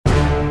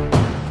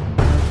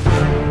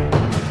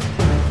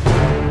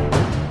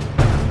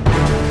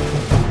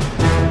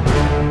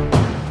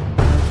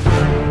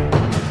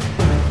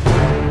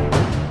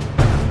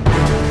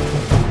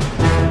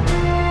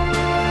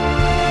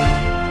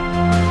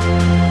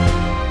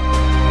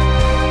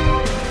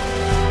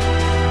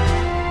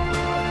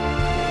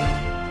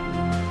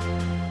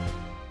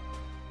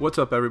What's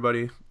up,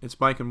 everybody? It's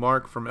Mike and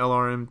Mark from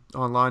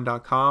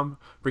LRMonline.com,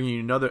 bringing you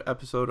another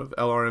episode of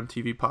LRM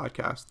TV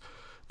Podcast.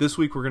 This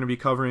week, we're going to be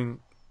covering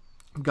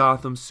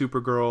Gotham,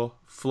 Supergirl,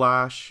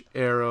 Flash,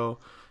 Arrow,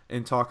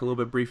 and talk a little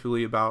bit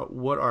briefly about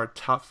what our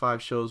top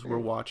 5 shows we're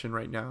watching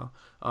right now.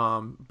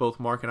 Both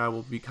Mark and I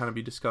will be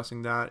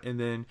discussing that, and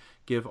then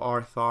give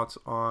our thoughts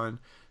on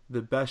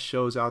the best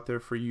shows out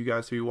there for you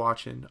guys to be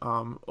watching.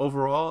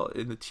 Overall,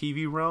 in the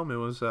TV realm, it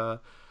was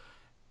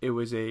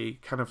a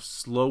kind of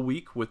slow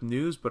week with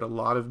news, but a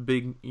lot of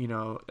big,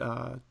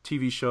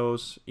 TV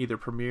shows either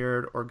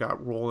premiered or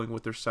got rolling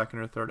with their second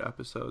or third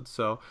episodes.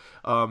 So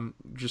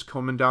just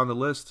coming down the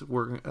list,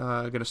 we're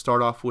going to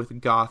start off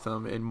with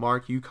Gotham. And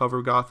Mark, you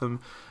cover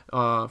Gotham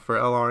for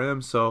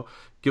LRM, so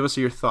give us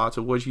your thoughts.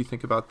 What did you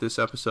think about this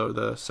episode,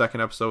 the second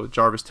episode with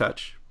Jarvis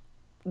Tetch?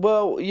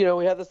 Well,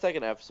 we had the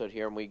second episode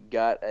here, and we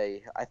got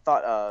I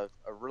thought, a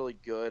really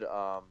good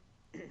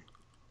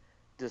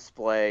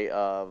display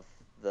of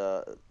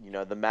the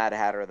Mad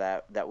Hatter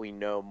that we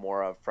know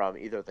more of from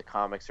either the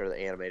comics or the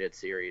animated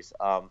series.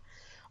 A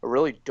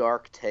really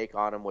dark take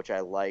on him, which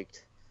I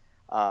liked.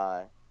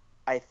 I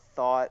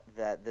thought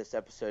that this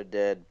episode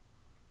did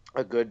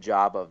a good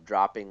job of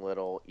dropping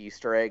little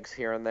Easter eggs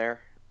here and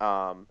there.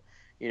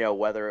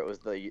 Whether it was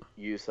the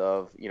use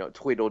of,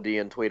 Tweedledee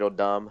and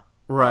Tweedledum.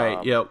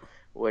 Right, yep.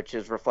 Which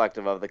is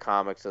reflective of the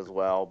comics as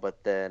well.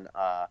 But then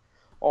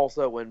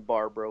also when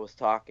Barbara was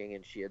talking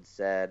and she had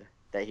said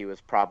that he was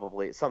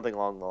probably something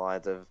along the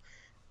lines of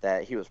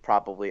that he was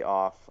probably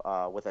off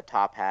with a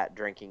top hat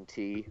drinking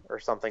tea or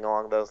something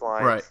along those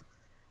lines. Right.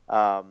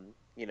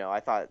 I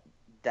thought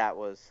that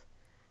was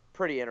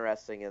pretty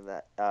interesting in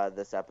that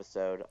this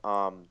episode.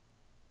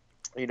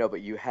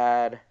 But you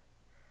had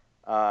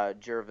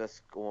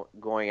Jervis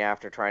going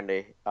after trying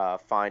to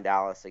find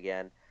Alice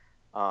again.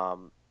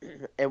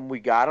 And we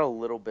got a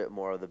little bit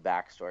more of the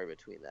backstory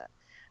between that.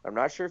 I'm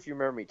not sure if you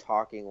remember me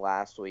talking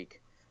last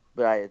week,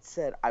 but I had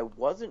said I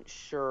wasn't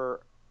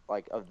sure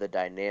of the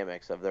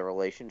dynamics of the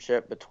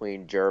relationship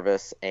between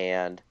Jervis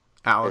and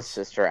his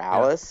sister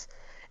Alice.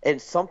 Yeah.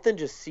 And something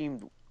just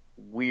seemed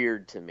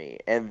weird to me.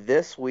 And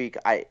this week,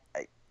 I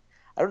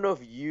don't know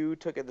if you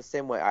took it the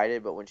same way I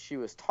did, but when she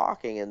was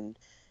talking and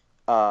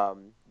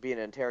being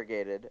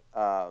interrogated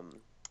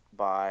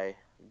by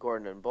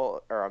by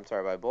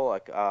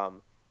Bullock,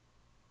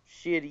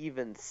 she had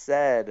even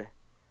said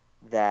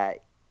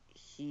that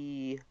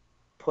he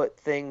put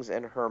things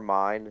in her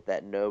mind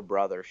that no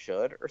brother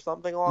should, or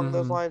something along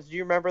those lines. Do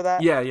you remember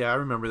that? Yeah, I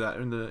remember that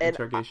in the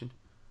interrogation.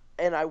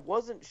 I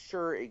wasn't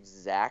sure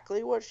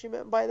exactly what she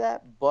meant by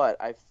that, but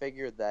I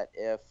figured that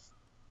if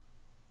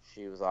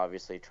she was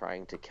obviously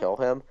trying to kill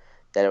him,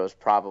 that it was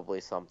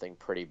probably something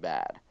pretty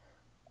bad.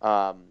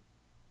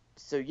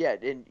 So yeah,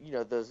 and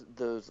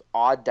those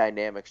odd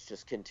dynamics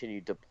just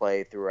continued to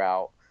play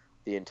throughout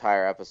the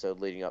entire episode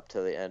leading up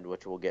to the end,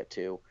 which we'll get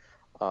to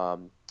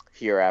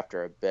here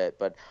after a bit.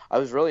 But I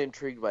was really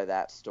intrigued by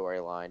that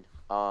storyline.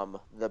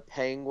 The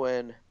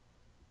Penguin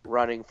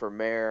running for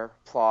mayor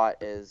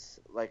plot is,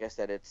 like I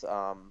said, it's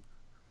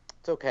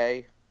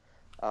okay.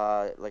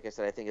 Like I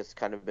said, I think it's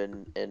kind of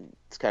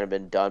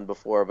been done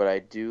before, but I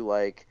do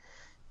like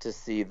to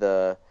see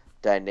the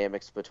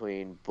dynamics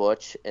between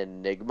Butch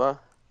and Nigma.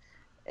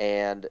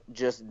 And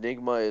just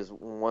Nigma is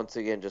once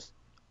again just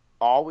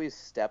always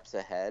steps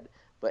ahead,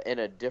 but in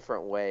a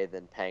different way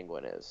than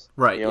Penguin is.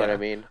 Right. You know what I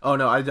mean? Oh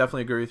no, I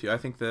definitely agree with you. I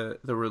think the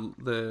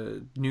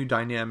new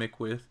dynamic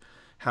with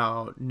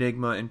how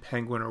Nigma and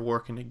Penguin are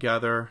working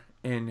together,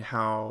 and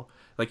how,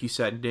 like you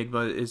said,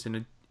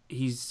 Nigma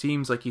he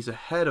seems like he's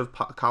ahead of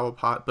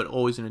Cobblepot, but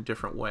always in a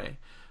different way.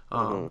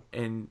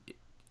 And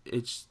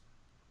it's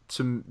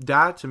to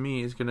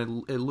me is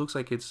it looks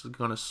like it's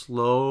gonna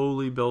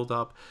slowly build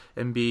up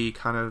and be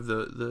kind of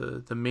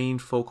the main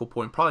focal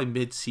point, probably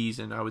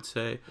mid-season, I would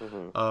say,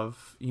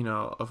 of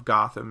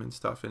Gotham and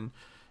stuff. And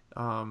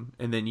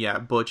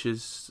then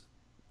Butch's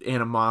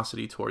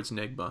animosity towards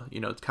Nigma,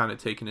 it's kind of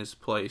taken his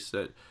place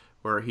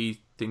where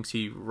he thinks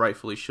he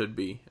rightfully should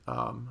be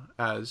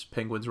as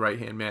Penguin's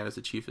right-hand man as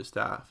the chief of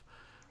staff.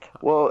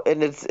 Well,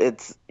 and it's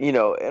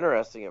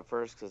interesting at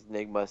first because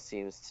Nigma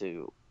seems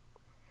to,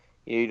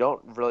 you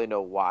don't really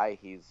know why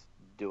he's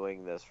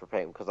doing this for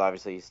Penguin, because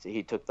obviously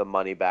he took the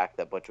money back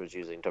that Butch was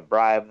using to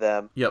bribe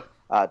them. Yep.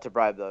 To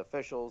bribe the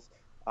officials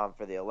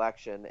for the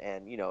election,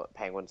 and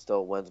Penguin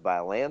still wins by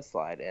a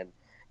landslide. And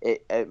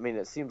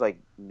it seems like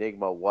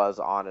Nigma was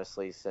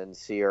honestly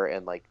sincere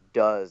and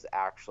does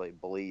actually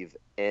believe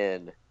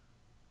in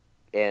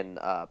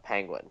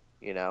Penguin.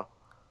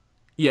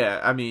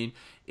 Yeah,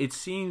 it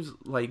seems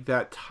like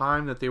that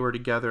time that they were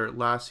together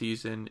last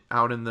season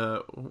out in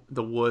the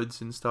woods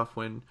and stuff,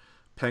 when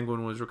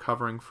Penguin was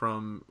recovering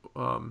from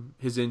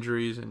his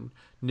injuries and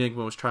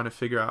Nigma was trying to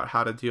figure out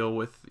how to deal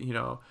with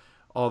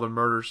all the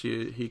murders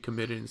he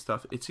committed and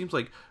stuff. It seems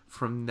like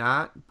from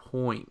that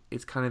point,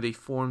 it's kind of they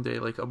formed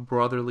a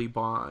brotherly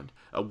bond,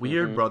 a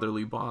weird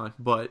brotherly bond,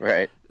 but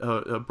right.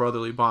 a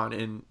brotherly bond.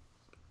 And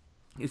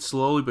it's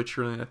slowly but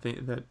surely, I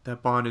think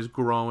that bond is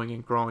growing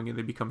and growing, and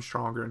they become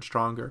stronger and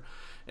stronger.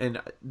 And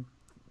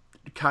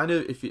kind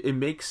of, if it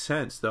makes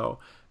sense though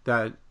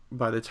that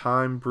by the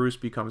time Bruce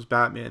becomes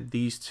Batman,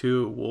 these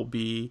two will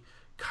be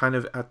kind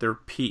of at their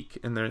peak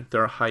and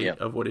their height Yep.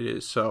 of what it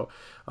is. So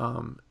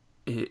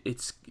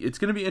it's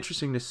going to be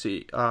interesting to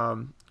see.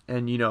 And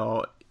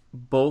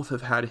both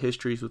have had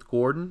histories with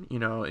Gordon.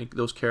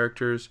 Those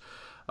characters,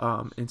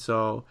 and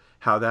so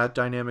how that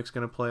dynamic's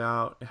going to play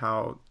out.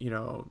 How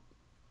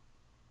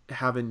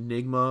have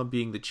Enigma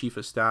being the chief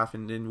of staff,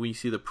 and then we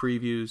see the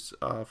previews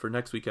for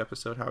next week's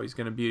episode how he's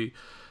going to be,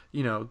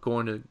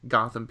 going to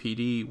Gotham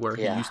PD where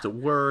he used to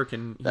work,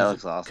 and he's That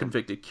looks a awesome.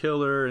 convicted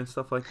killer and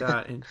stuff like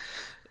that. And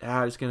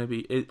it's going to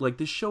be like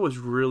this show has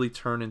really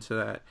turned into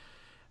that,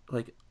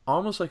 like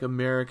almost like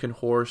American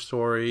Horror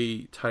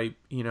Story type,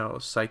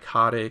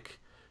 psychotic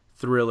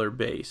thriller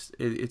based.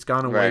 It's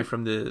gone away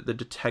from the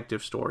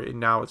detective story, and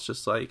now it's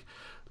just like,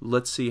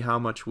 let's see how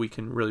much we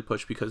can really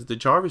push, because the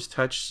Jarvis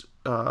Tetch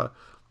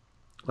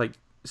like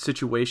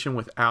situation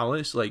with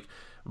Alice, like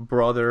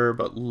brother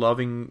but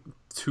loving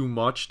too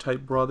much type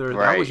brother,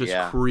 that was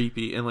just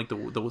creepy. And like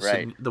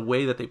the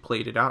way that they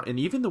played it out, and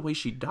even the way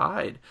she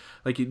died,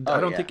 like I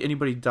don't think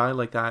anybody died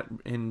like that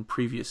in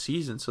previous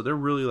seasons, so they're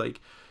really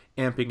like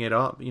amping it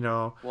up.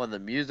 Well, and the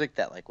music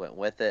that like went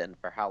with it, and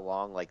for how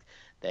long like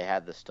they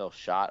had the still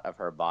shot of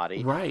her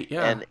body,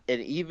 and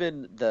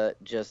even the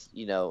just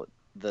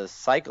the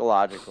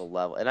psychological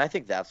level, and I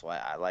think that's why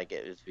I like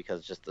it, is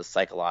because just the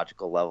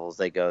psychological levels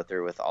they go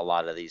through with a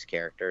lot of these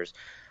characters.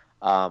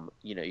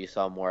 You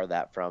saw more of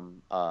that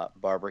from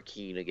Barbara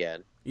Keene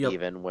again. Yep.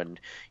 Even when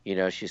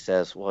she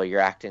says, "Well,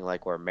 you're acting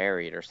like we're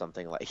married" or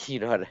something, like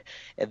and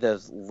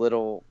those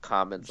little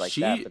comments like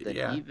that. But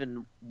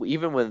then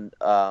even when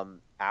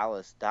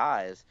Alice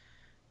dies,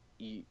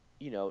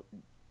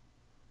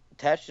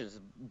 Tesh is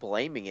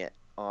blaming it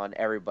on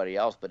everybody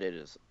else, but it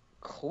is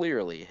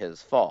clearly his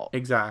fault.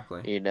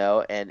 Exactly.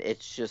 And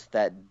it's just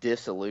that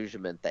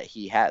disillusionment that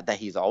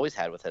he's always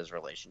had with his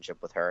relationship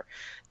with her,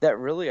 that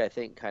really I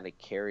think kind of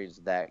carries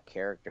that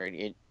character,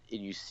 and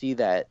you see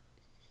that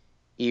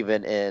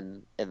even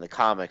in the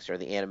comics or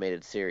the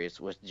animated series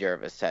with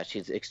Jarvis Tetch.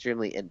 He's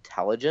extremely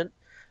intelligent,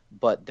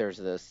 but there's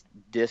this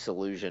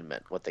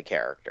disillusionment with the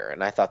character,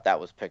 and I thought that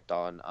was picked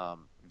on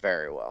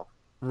very well.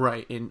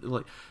 Right, and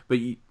like, but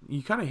you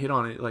kind of hit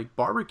on it. Like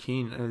Barbara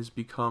Keene has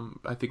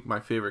become, I think, my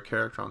favorite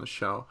character on the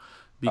show,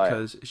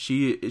 because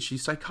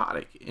she's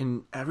psychotic,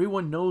 and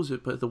everyone knows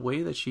it. But the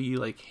way that she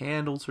like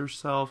handles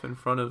herself in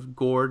front of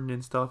Gordon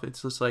and stuff,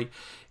 it's just like,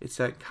 it's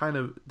that kind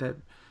of that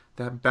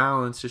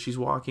balance. So she's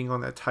walking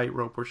on that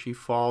tightrope where she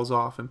falls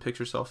off and picks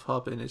herself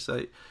up, and it's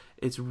like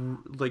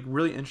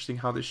really interesting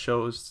how this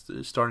show is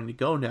starting to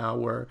go now,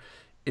 where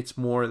it's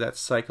more that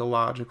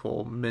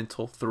psychological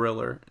mental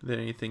thriller than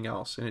anything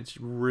else, and it's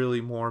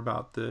really more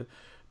about the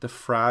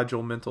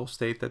fragile mental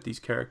state that these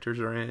characters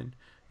are in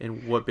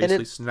and what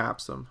basically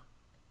snaps them.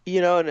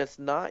 And it's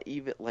not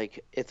even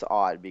like, it's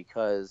odd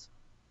because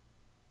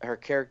her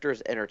character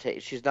is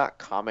entertaining. She's not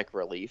comic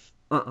relief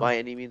by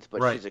any means,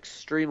 but she's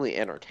extremely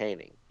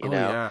entertaining,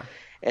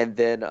 and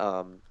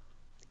then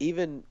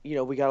even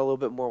we got a little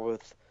bit more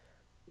with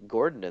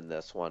Gordon in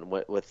this one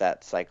with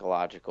that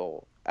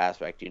psychological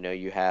aspect.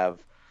 You have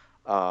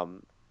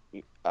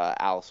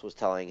Alice was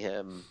telling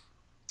him,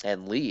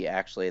 and Lee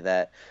actually,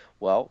 that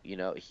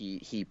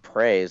he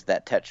prays,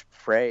 that Tetch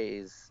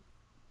prays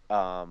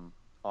on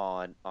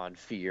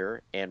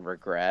fear and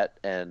regret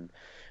and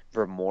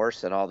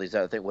remorse and all these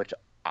other things, which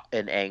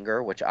and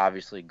anger, which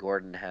obviously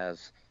Gordon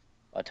has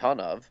a ton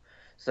of.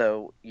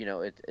 So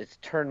it's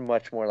turned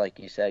much more, like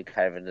you said,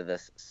 kind of into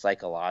this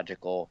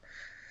psychological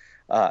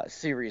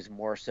series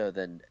more so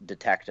than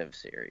detective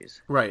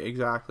series. Right,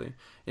 exactly.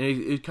 And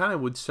it kind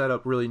of would set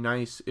up really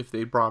nice if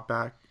they brought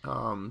back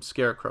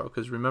Scarecrow,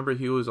 because remember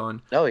he was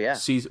on. Oh yeah.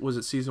 Was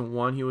it season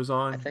 1 he was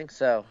on? I think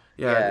so.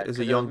 Yeah, as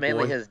a young boy.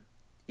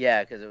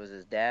 Because it was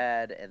his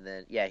dad, and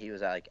then he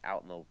was out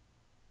in the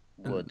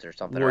woods or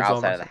something, or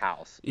outside of the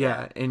house.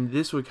 Yeah, and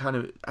this would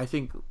I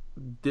think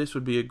this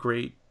would be a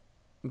great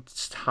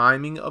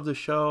timing of the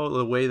show,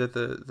 the way that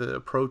the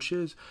approach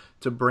is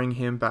to bring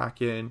him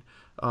back in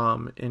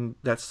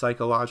that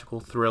psychological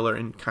thriller,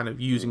 and kind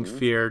of using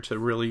fear to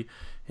really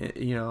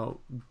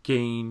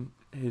gain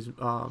his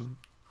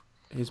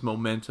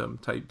momentum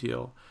type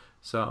deal.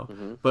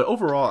 So but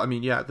overall, I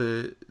mean,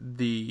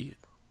 the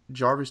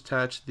Jarvis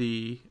Tetch,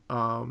 the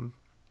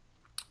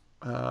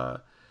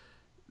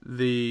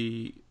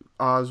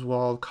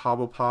Oswald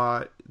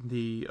Cobblepot,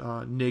 the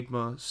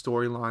Enigma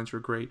storylines were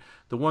great.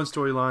 The one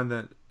storyline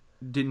that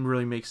didn't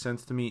really make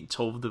sense to me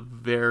until the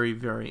very,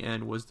 very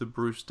end was the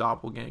Bruce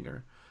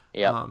doppelganger.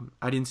 Yeah.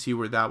 I didn't see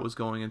where that was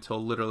going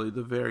until literally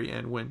the very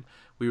end, when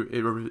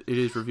it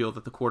is revealed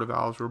that the Court of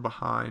Owls were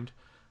behind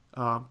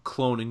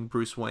cloning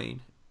Bruce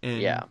Wayne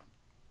and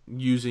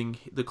using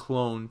the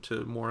clone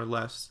to more or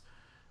less,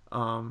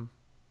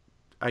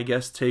 I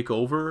guess, take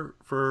over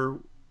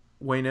for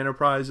Wayne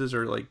Enterprises,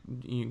 or like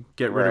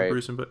get rid of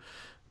Bruce.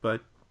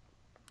 But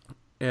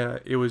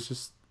it was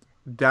just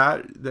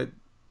that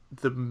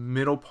the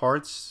middle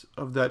parts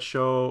of that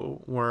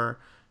show where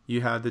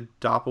you had the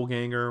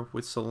doppelganger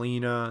with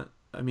Selena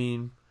I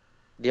mean,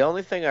 The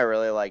only thing I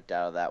really liked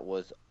out of that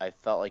was I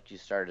felt like you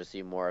started to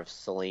see more of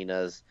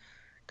Selena's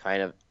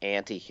kind of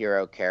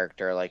anti-hero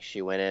character. Like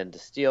she went in to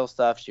steal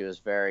stuff. She was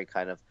very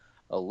kind of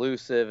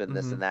elusive and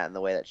this hmm and that in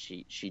the way that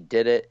she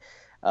did it.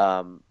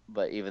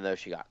 But even though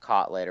she got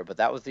caught later, but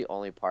that was the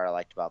only part I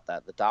liked about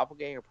that. The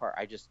doppelganger part,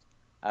 I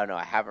don't know.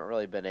 I haven't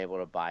really been able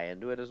to buy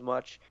into it as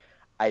much.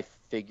 I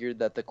figured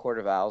that the Court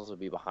of Owls would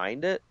be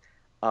behind it.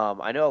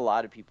 I know a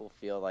lot of people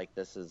feel like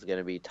this is going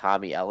to be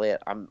Tommy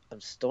Elliott. I'm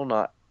still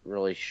not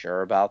really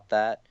sure about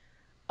that.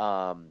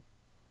 Um,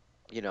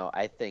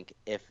 I think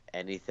if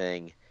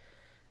anything,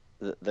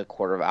 the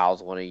Court of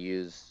Owls want to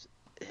use,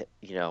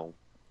 you know,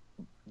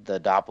 the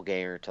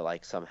doppelganger to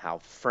like somehow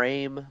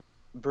frame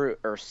Brute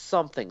or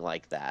something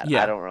like that. I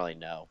yeah, don't really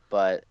know,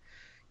 but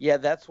yeah,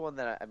 that's one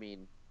that I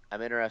mean,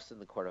 I'm interested in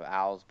the Court of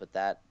Owls, but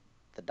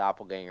the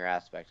doppelganger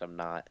aspect, I'm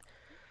not.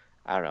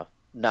 I don't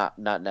know,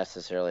 not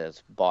necessarily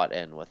as bought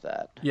in with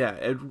that.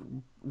 yeah.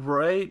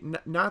 Right,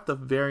 not the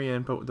very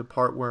end, but the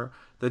part where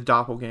the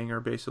doppelganger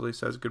basically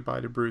says goodbye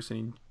to Bruce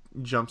and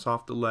he jumps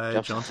off the ledge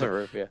Jumps off onto. the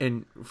roof, yeah.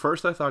 And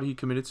first, I thought he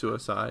committed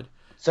suicide.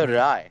 So did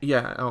I.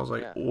 Yeah, I was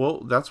like, Yeah,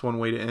 well, that's one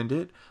way to end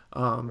it.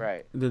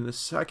 right. Then the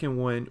second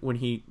one, when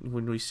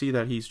we see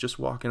that he's just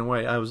walking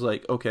away, I was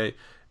like, okay,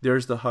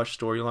 there's the Hush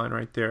storyline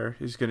right there.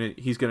 He's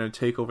gonna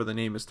take over the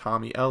name as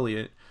Tommy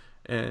Elliott,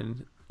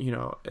 and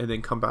and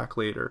then come back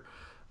later.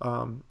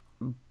 Um,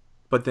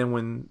 but then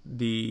when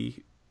the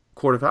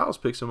Court of Owls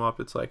picks him up,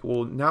 it's like,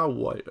 well, now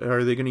what?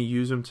 Are they going to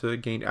use him to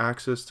gain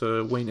access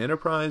to Wayne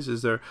Enterprise?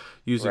 Is there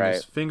using Right.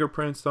 his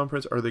fingerprints,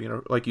 thumbprints? Are they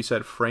going to, like you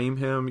said, frame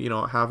him?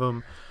 Have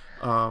him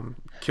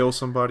kill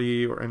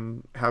somebody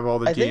and have all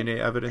the I think DNA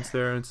evidence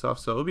there and stuff.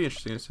 So it'll be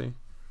interesting to see.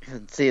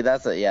 see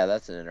that's an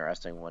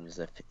interesting one is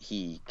if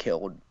he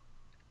killed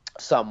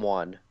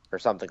someone or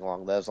something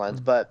along those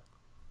lines. Mm. But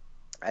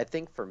I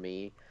think for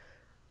me,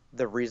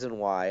 the reason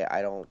why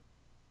I don't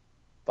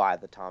buy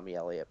the Tommy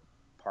Elliott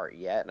part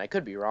yet, and I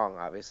could be wrong,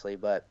 obviously,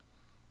 but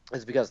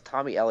is because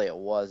Tommy Elliott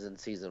was in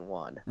season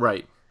one.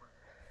 Right.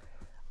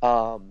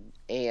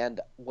 And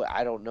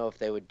I don't know if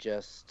they would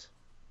just,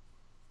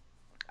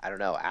 I don't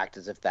know, act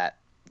as if that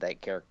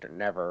character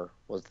never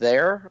was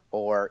there,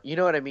 or you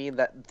know what I mean.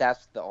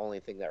 That's the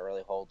only thing that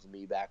really holds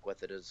me back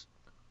with it is,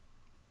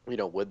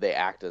 would they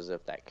act as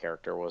if that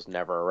character was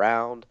never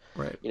around?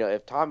 Right.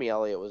 If Tommy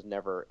Elliott was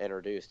never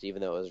introduced,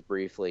 even though it was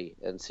briefly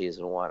in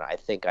season one, I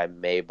think I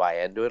may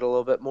buy into it a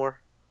little bit more.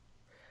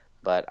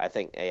 But I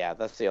think, yeah,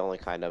 that's the only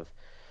kind of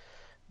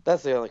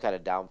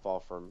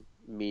downfall from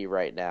me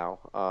right now.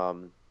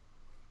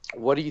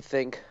 What do you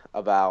think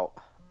about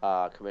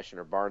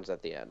Commissioner Barnes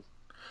at the end?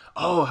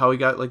 Oh, how he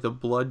got like the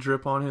blood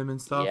drip on him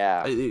and stuff.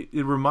 Yeah.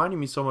 It reminded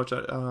me so much.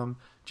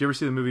 Did you ever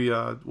see the movie?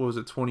 What was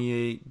it?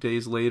 28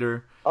 Days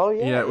Later. Oh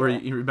yeah, Yeah, where yeah.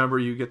 you remember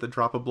you get the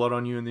drop of blood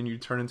on you and then you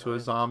turn into a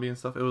zombie and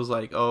stuff. It was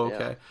like, oh, Yeah.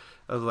 okay.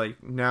 I was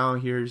like, now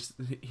here's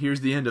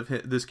the end of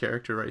this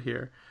character right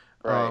here.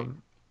 Right.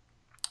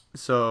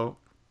 So,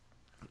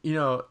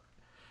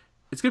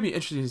 it's gonna be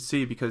interesting to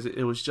see because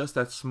it was just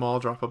that small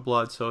drop of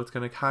blood. So it's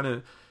gonna kind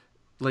of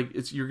like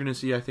you're gonna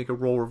see, I think, a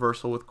role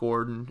reversal with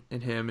Gordon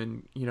and him,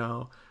 and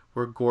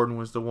where Gordon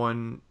was the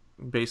one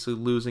basically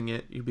losing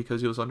it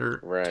because he was under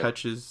Right.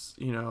 Tetch's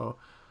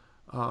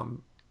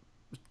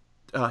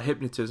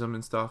hypnotism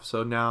and stuff.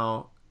 So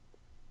now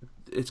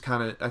it's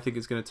kind of, I think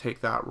it's going to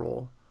take that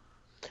role.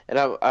 And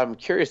I'm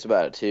curious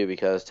about it too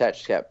because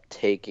Tetch kept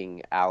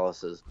taking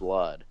Alice's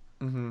blood.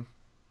 Mm-hmm.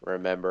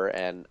 Remember,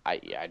 and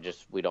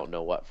we don't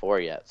know what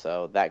for yet,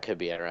 so that could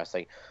be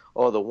interesting.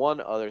 Oh, the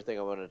one other thing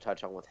I wanted to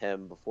touch on with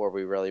him before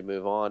we really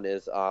move on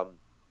is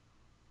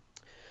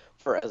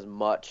for as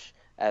much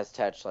as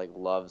Tetch like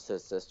loves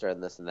his sister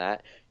and this and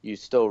that, you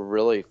still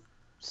really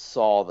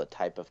saw the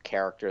type of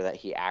character that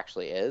he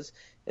actually is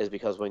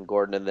because when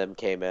Gordon and them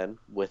came in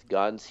with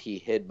guns, he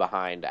hid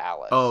behind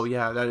Alice. Oh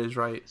yeah, that is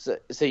right. So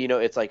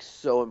it's like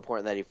so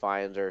important that he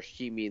finds her.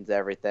 She means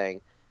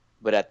everything,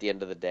 but at the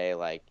end of the day,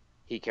 like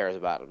he cares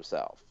about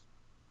himself.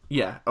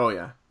 Yeah. Oh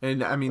yeah.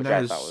 And I mean Which that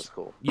I is thought was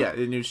cool. Yeah,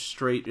 and it's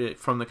straight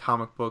from the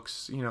comic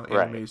books, animated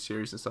Right.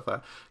 series and stuff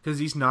like that. Because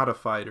he's not a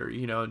fighter.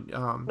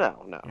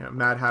 No.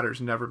 Mad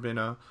Hatter's never been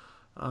a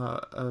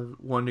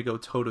one to go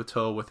toe to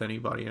toe with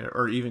anybody,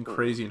 or even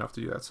crazy enough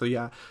to do that. So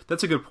yeah,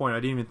 that's a good point. I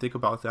didn't even think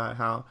about that.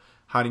 How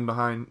hiding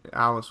behind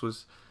Alice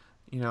was,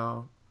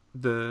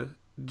 the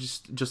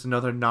just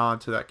another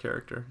nod to that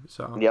character.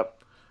 So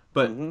Yep.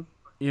 but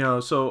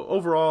so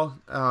overall,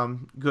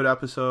 good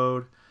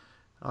episode.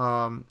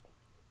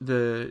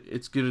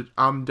 It's good.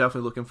 I'm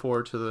definitely looking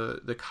forward to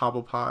the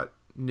Cobblepot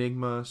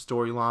Nigma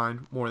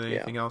storyline more than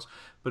anything else.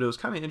 But it was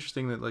kind of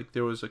interesting that like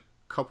there was a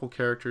couple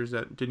characters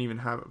that didn't even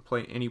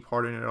play any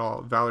part in it at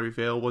all. Valerie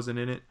Vale wasn't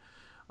in it.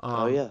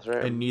 That's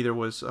right. And neither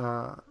was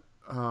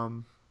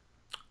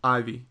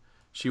Ivy.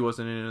 She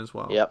wasn't in it as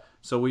well. Yep.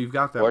 So we've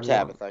got that. Or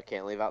Tabitha.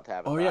 Can't leave out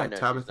Tabitha. Oh yeah, I know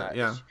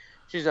Tabitha.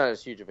 She's not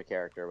as huge of a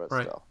character, but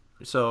right. still.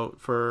 So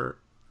for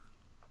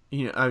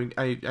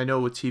I know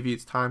with TV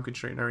it's time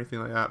constraint and everything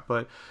like that,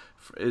 but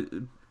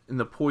in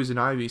the Poison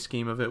Ivy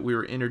scheme of it, we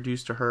were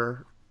introduced to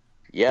her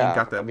and Yeah,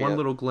 got I that one mean,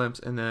 little glimpse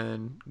and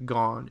then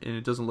gone, and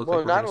it doesn't look like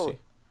well, we're not gonna only see.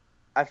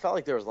 I felt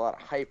like there was a lot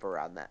of hype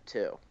around that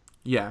too.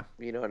 Yeah.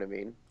 You know what I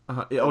mean?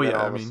 Oh And then yeah,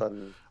 all I of a mean,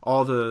 sonna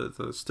all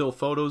the still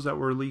photos that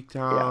were leaked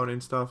yeah, out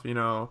and stuff.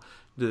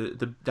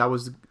 The that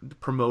was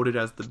promoted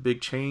as the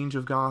big change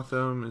of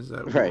Gotham, is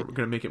that we're right. going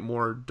to make it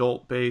more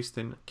adult based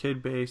and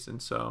kid based,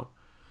 and so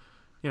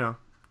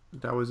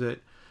that was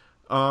it.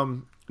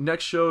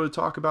 Next show to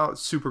talk about,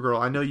 Supergirl.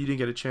 I know you didn't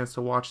get a chance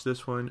to watch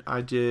this one.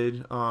 I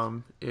did.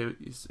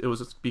 It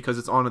was because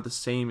it's on at the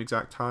same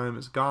exact time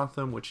as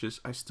Gotham, which is,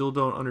 I still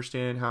don't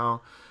understand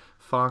how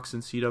Fox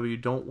and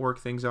CW don't work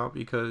things out,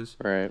 because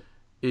Right.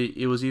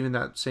 it was even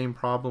that same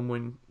problem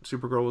when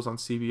Supergirl was on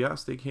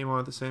CBS. They came on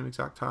at the same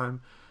exact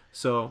time.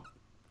 So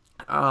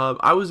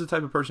I was the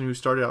type of person who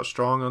started out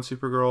strong on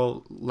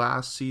Supergirl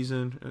last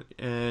season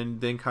and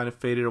then kind of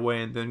faded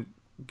away and then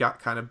got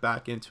kind of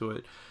back into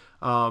it.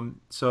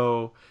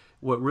 So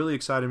what really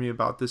excited me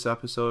about this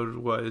episode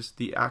was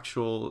the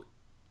actual,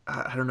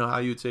 I don't know how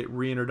you would say it,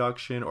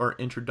 reintroduction or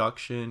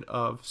introduction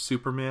of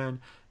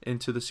Superman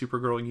into the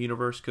Supergirl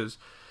universe, because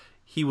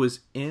he was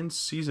in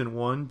season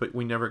one, but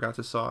we never got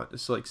to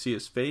see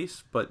his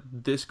face. But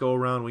this go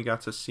around, we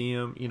got to see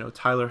him.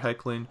 Tyler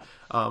Hoechlin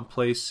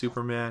plays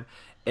Superman,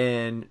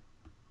 and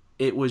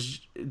it was,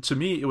 to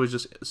me, it was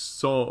just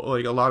so,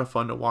 like, a lot of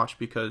fun to watch,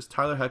 because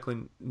Tyler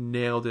Hoechlin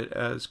nailed it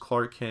as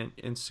Clark Kent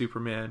and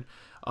Superman.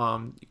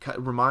 It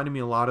reminded me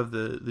a lot of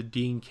the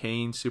Dean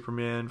Cain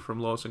Superman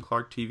from Lois and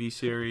Clark TV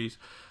series.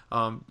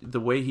 The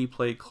way he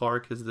played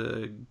Clark as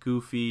the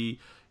goofy,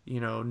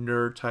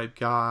 nerd type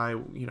guy,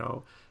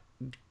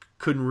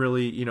 couldn't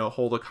really,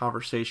 hold a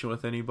conversation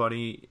with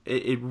anybody.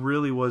 It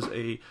really was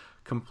a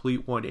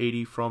complete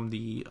 180 from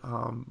the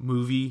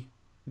movie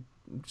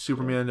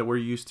Superman that we're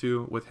used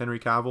to with Henry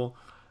Cavill.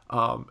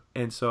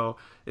 And so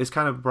it's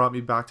kind of brought me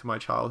back to my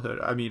childhood.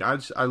 I mean,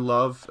 I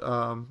love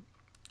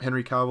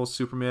Henry Cavill's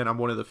Superman. I'm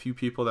one of the few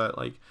people that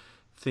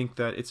think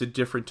that it's a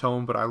different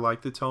tone, but I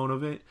like the tone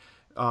of it.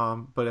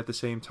 But at the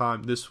same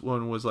time, this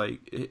one was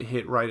it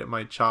hit right at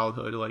my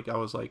childhood. I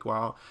was like,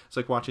 wow, it's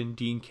like watching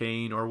Dean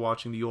Cain or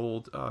watching the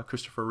old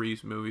Christopher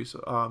Reeves movies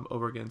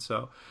over again.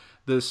 So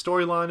the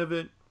storyline of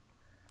it,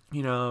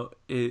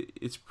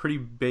 it's pretty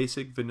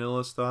basic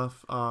vanilla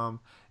stuff. And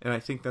I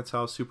think that's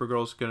how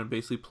Supergirl's going to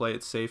basically play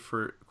it safe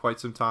for quite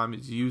some time,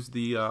 is use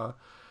the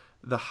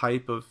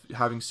hype of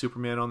having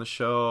Superman on the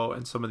show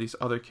and some of these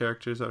other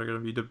characters that are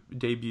going to be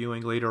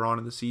debuting later on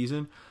in the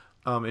season,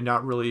 and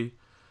not really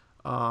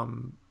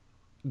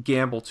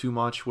gamble too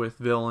much with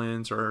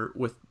villains or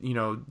with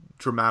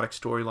dramatic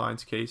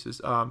storylines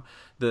cases.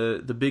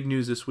 The big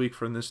news this week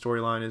from this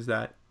storyline is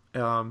that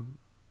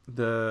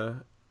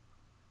the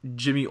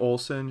Jimmy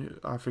Olsen,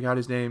 I forgot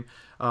his name,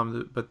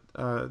 but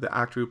the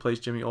actor who plays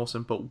Jimmy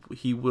Olsen, but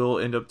he will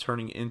end up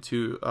turning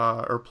into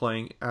or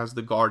playing as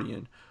the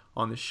Guardian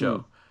on the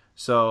show.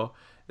 So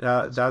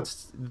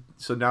that's cool.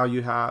 So now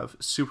you have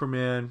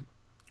Superman,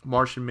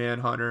 Martian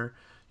Manhunter,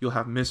 you'll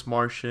have Miss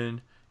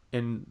Martian,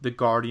 and the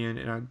Guardian,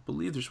 and I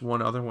believe there's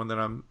one other one that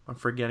I'm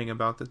forgetting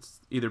about that's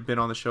either been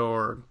on the show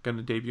or going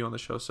to debut on the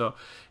show. So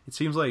it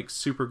seems like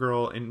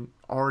Supergirl, in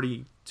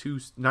already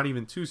not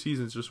even two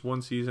seasons, just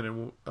one season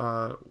and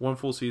one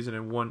full season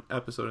and one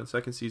episode in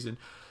second season,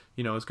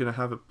 is going to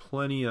have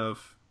plenty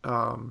of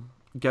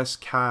guest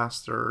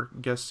cast or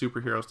guest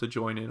superheroes to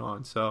join in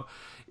on. So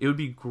it would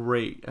be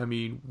great. I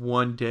mean,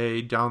 one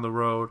day down the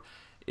road,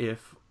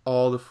 if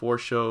all the four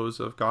shows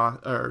of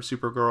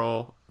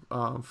Supergirl,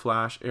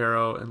 Flash,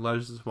 Arrow, and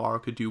Legends of Tomorrow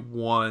could do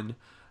one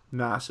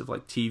massive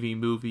TV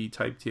movie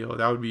type deal,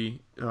 that would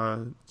be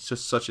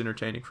just such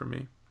entertaining for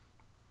me.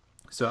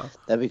 So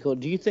that'd be cool.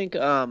 Do you think,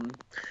 like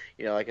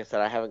I said,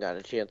 I haven't gotten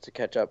a chance to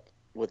catch up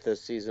with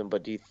this season,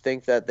 but do you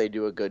think that they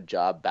do a good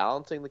job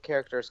balancing the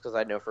characters? Because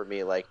I know for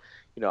me,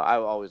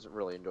 I've always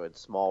really enjoyed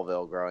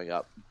Smallville growing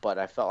up, but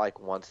I felt like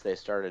once they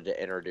started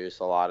to introduce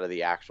a lot of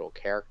the actual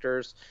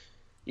characters,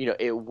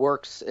 it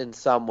works in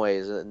some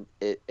ways, and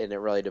it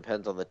really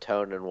depends on the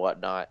tone and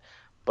whatnot.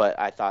 But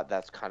I thought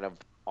that's kind of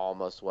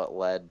almost what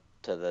led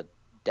to the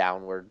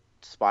downward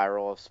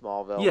spiral of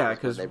Smallville. yeah, When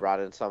because they brought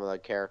in some of the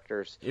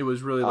characters. it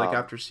was really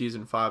after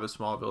season 5 of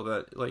Smallville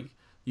that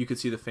you could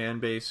see the fan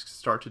base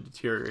start to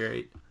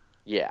deteriorate.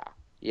 Yeah.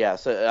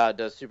 So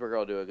does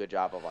Supergirl do a good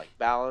job of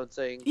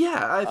balancing?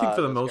 Yeah, I think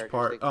for the most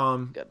part.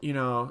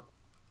 Good.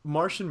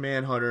 Martian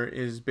Manhunter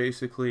is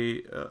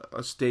basically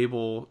a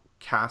stable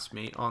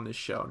castmate on this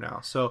show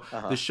now. So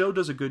the show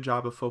does a good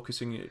job of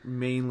focusing it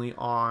mainly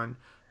on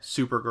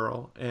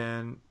Supergirl,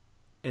 and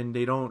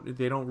they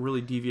don't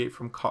really deviate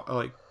from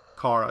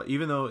Kara.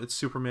 Even though it's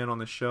Superman on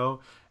the show,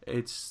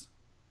 it's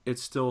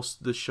still,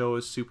 the show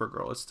is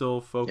Supergirl. It's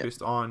still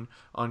focused on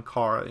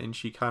Kara, and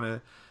she kind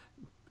of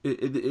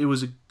it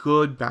was a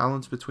good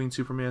balance between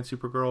Superman and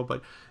Supergirl.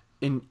 But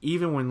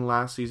even when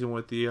last season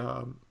with the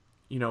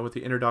with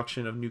the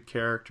introduction of new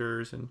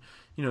characters and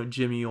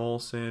Jimmy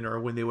Olsen, or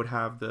when they would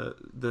have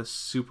the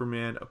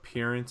Superman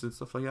appearance and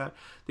stuff like that,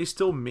 they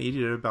still made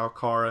it about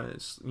Kara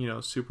as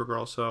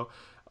Supergirl. So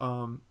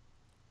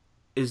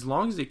as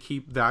long as they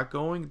keep that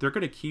going, they're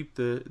going to keep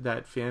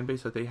that fan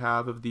base that they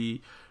have of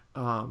the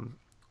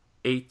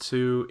 8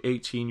 to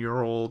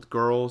 18-year-old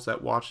girls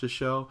that watch the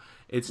show.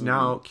 It's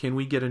now, can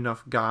we get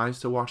enough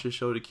guys to watch the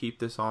show to keep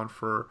this on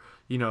for,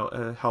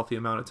 a healthy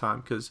amount of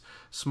time? Because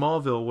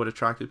Smallville, what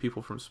attracted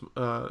people from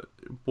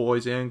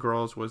boys and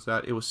girls was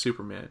that it was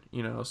Superman,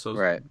 so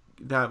Right.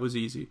 that was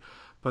easy.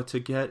 But to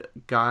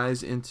get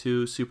guys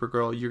into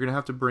Supergirl, you're going to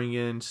have to bring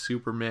in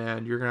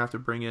Superman. You're going to have to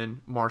bring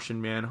in Martian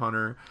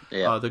Manhunter,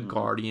 the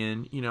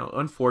Guardian,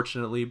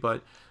 unfortunately,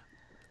 but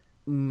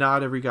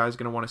not every guy's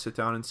going to want to sit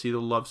down and see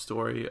the love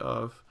story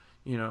of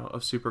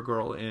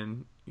Supergirl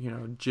and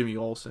Jimmy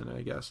Olsen,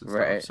 I guess, and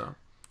Right. stuff.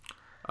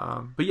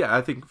 So, but yeah,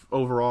 I think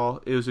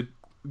overall it was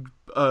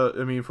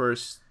for a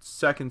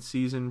second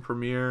season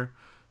premiere,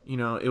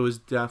 it was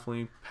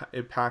definitely,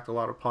 it packed a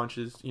lot of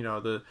punches.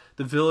 The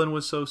villain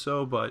was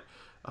so, but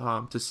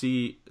to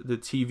see the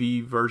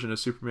TV version of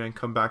Superman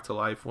come back to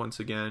life once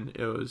again,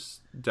 it was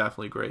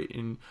definitely great.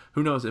 And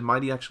who knows, it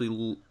might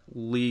actually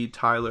lead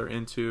Tyler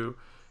into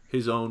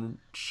his own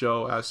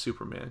show as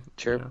Superman.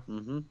 Sure.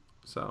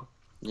 So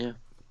yeah.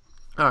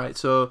 All right,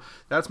 so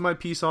that's my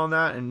piece on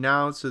that, and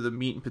now to the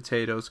meat and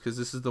potatoes, because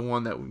this is the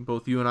one that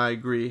both you and I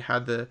agree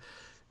had the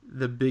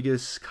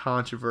biggest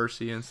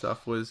controversy and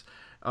stuff, was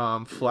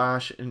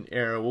Flash and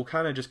Arrow. We'll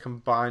kind of just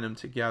combine them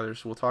together.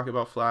 So we'll talk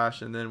about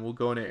Flash, and then we'll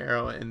go into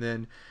Arrow, and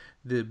then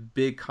the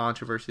big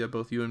controversy that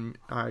both you and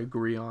I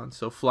agree on.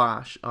 So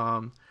Flash,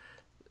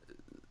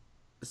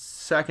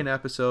 second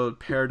episode,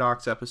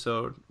 Paradox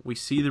episode, we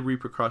see the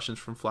repercussions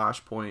from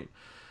Flashpoint.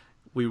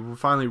 We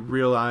finally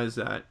realize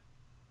that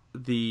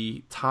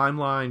the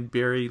timeline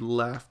Barry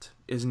left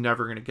is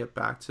never going to get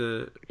back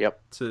to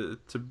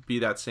be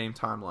that same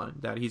timeline.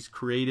 That he's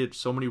created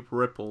so many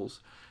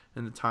ripples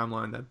in the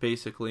timeline that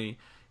basically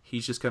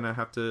he's just going to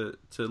have to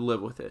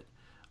live with it.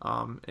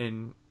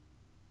 And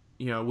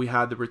we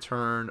had the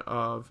return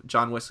of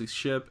John Wesley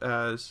Shipp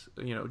as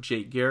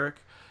Jake Garrick.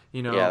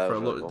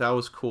 That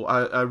was cool.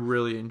 I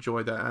really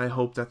enjoyed that. I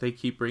hope that they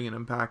keep bringing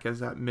him back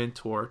as that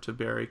mentor to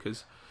Barry.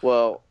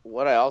 Well,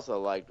 what I also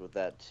liked with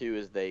that too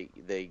is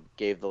they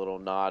gave the little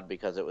nod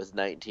because it was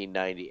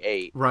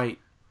 1998, right?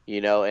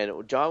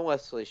 And John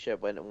Wesley Shipp,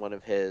 when one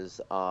of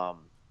his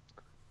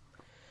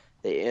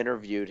they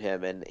interviewed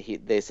him, and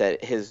they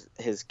said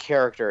his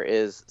character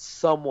is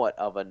somewhat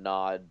of a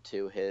nod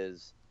to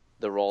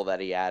the role that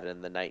he had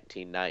in the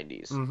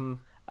 1990s.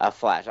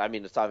 Flash. I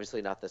mean, it's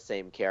obviously not the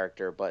same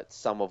character, but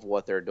some of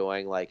what they're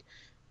doing, like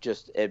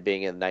just it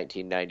being in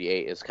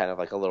 1998, is kind of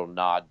like a little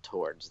nod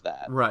towards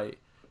that. Right.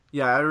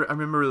 Yeah, I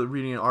remember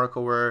reading an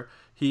article where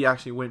he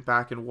actually went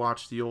back and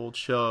watched the old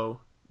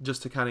show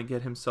just to kind of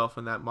get himself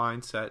in that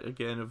mindset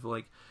again of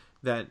like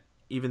that.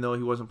 Even though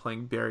he wasn't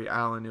playing Barry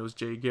Allen, it was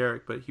Jay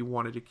Garrick, but he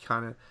wanted to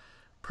kind of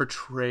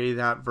portray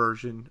that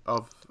version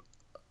of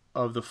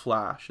the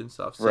Flash and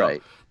stuff. So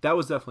right. That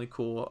was definitely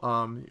cool.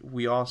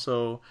 We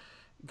also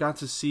got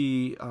to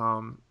see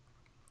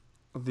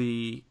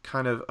the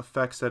kind of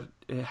effects that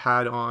it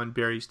had on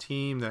Barry's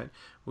team, that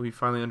we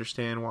finally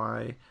understand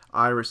why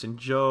Iris and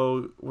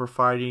Joe were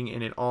fighting,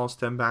 and it all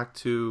stemmed back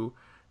to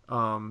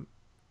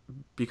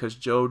because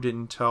Joe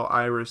didn't tell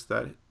Iris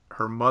that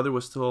her mother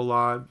was still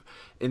alive.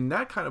 And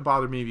that kind of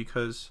bothered me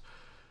because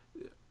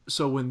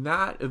when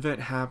that event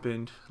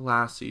happened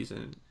last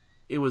season,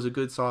 it was a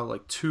good solid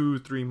like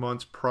 2-3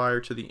 months prior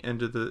to the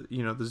end of the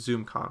the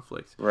Zoom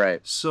conflict.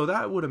 Right. So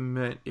that would have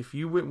meant, if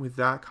you went with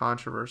that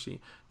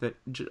controversy, that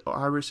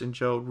Iris and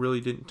Joe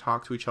really didn't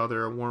talk to each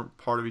other or weren't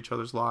part of each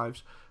other's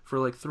lives for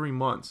like 3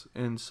 months,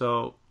 and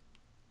so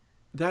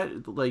that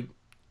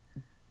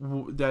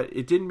that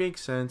it didn't make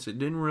sense. It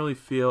didn't really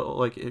feel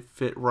like it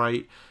fit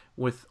right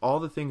with all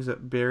the things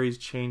that Barry's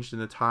changed in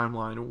the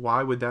timeline.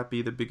 Why would that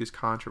be the biggest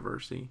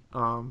controversy?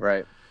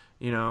 Right.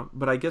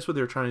 But I guess what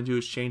they were trying to do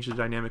is change the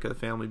dynamic of the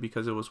family,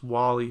 because it was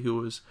Wally who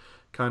was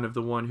kind of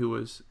the one who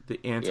was the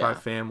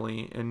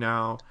anti-family, and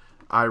now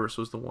Iris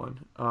was the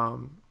one.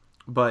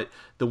 But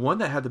the one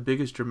that had the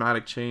biggest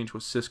dramatic change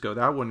was Cisco.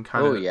 That one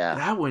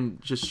that one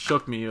just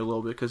shook me a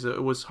little bit, because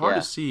it was hard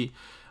to see,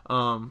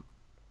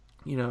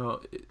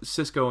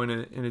 Cisco in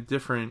a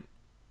different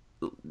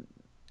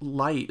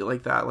light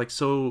like that, like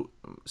so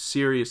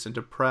serious and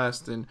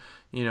depressed, and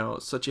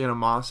such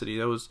animosity.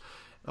 That was,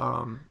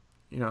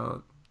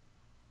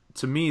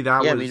 to me,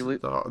 that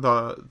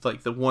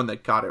was the one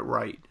that got it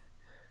right.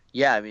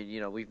 Yeah, I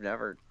mean, we've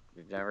never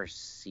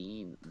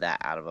seen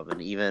that out of him,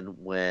 and even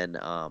when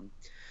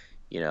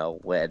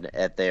when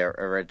at their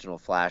original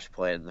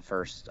Flashpoint in the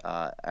first,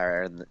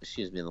 in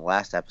the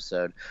last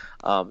episode,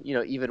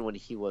 even when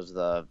he was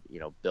the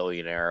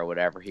billionaire or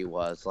whatever he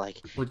was,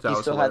 like he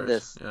still had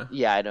this.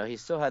 Yeah, I know he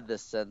still had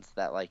this sense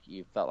that like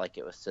you felt like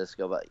it was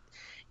Cisco, but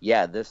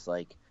yeah, this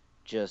like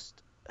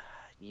just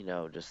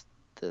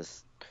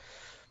this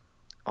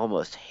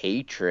almost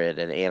hatred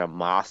and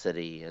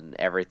animosity and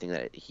everything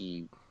that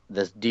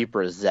this deep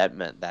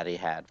resentment that he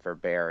had for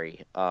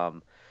Barry.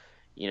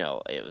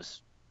 It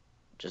was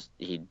just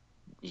he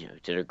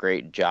did a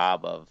great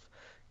job of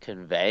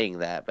conveying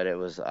that, but it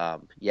was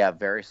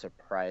very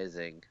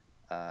surprising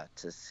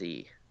to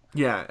see.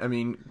 Yeah, I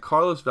mean,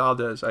 Carlos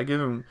Valdez, I give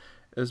him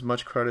as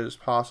much credit as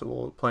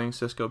possible playing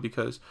Cisco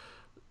because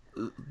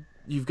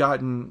you've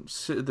gotten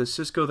the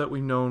Cisco that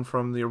we've known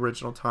from the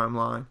original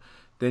timeline.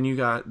 Then you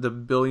got the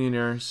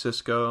billionaire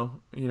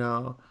Cisco,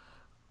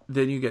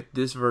 then you get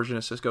this version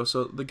of Cisco.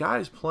 So the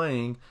guy's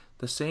playing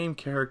the same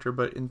character,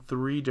 but in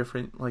three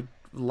different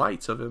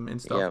lights of him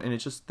and stuff. Yep. And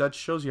it's just that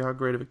shows you how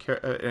great of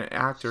an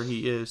actor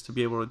he is to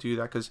be able to do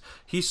that because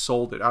he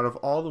sold it. Out of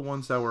all the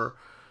ones that were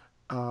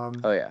on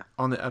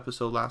the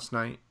episode last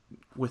night,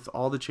 with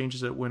all the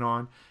changes that went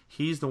on,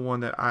 he's the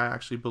one that I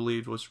actually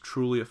believed was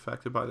truly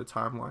affected by the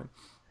timeline.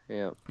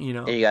 Yeah,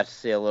 and you got to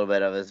see a little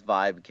bit of his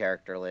vibe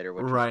character later,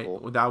 which was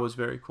cool. That was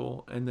very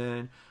cool. And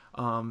then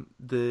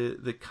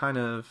the kind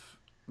of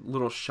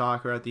little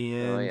shocker at the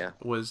end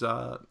was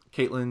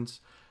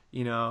Caitlyn's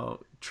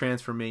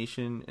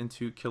transformation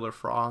into Killer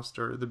Frost,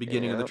 or the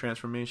beginning of the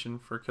transformation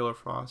for Killer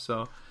Frost.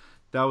 So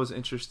that was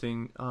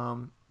interesting.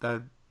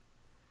 That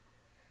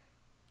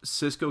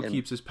Cisco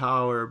keeps his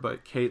power,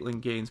 but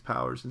Caitlyn gains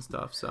powers and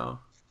stuff. So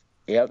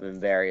and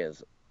Barry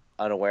is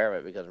unaware of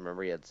it because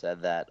remember he had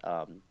said that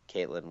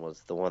Caitlyn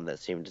was the one that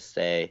seemed to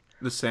stay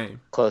the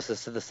same,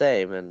 closest to the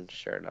same, and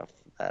sure enough,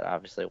 that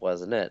obviously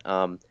wasn't it.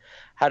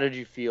 How did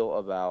you feel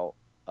about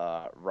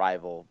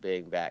Rival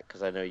being back?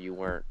 Because I know you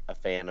weren't a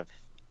fan of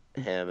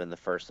him in the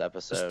first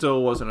episode.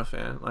 Still wasn't a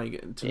fan.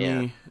 To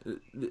me,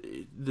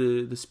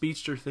 the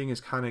speedster thing has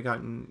kind of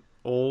gotten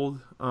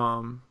old,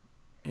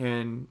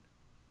 and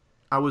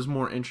I was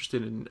more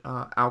interested in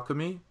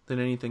alchemy than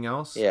anything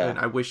else. Yeah. And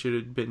I wish it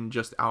had been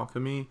just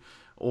alchemy,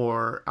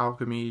 or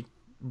alchemy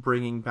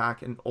bringing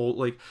back an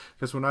old,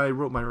 because when I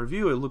wrote my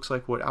review, it looks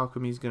like what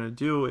alchemy's going to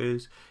do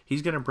is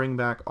he's going to bring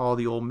back all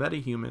the old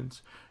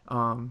metahumans.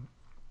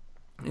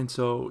 And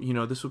so,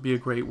 this would be a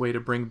great way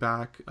to bring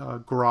back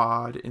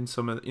Grodd and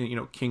some of,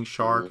 King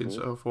Shark and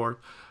so forth.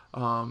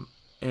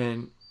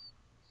 And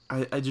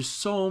I just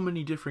so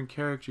many different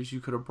characters you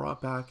could have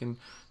brought back, and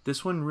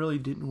this one really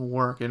didn't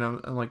work. And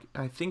I'm like,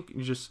 I think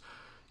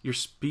your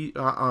speed.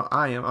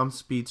 I'm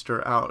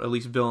speedster out, at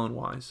least villain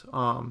wise.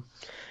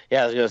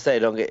 Yeah, I was gonna say,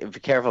 be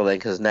careful then,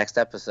 because next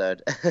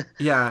episode.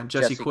 Yeah,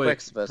 Jesse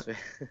Quick's supposed to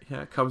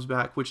be. comes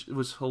back, which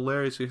was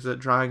hilarious because at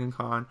Dragon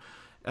Con,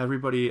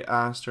 everybody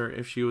asked her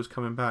if she was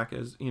coming back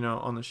as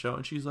on the show,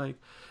 and she's like,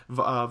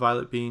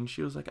 Violet Bean.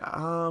 She was like,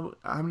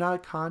 I'm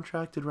not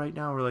contracted right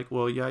now. We're like,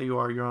 well, yeah, you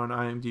are. You're on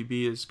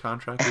IMDb as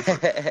contracted for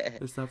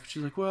this stuff.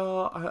 She's like,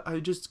 well, I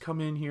just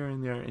come in here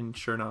and there, and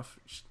sure enough,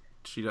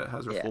 she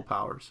has her full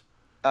powers.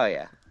 Oh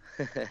yeah.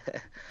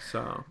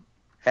 So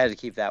had to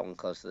keep that one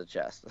close to the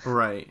chest.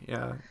 Right.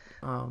 Yeah.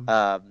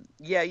 I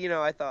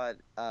thought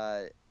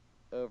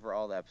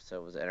overall the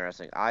episode was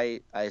interesting.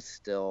 I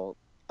still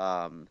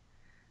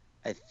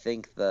I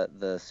think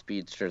the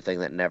speedster thing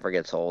that never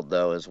gets old,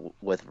 though, is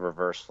with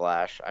Reverse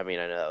Flash. I mean,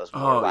 I know that was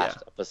more last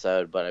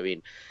episode, but I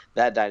mean,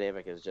 that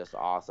dynamic is just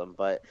awesome.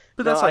 But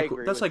that's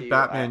like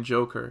Batman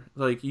Joker.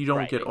 You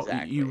don't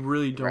you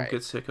really don't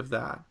get sick of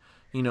that.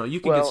 You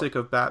can get sick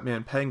of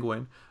Batman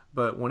Penguin,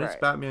 but when it's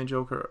Batman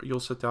Joker, you'll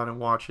sit down and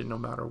watch it no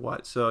matter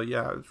what. So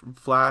yeah,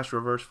 Flash,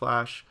 Reverse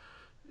Flash,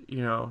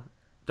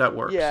 that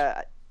works.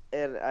 Yeah,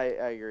 and I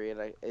agree,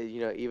 and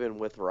even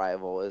with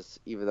Rival,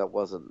 even that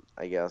wasn't,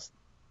 I guess.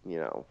 He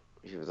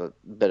was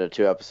been a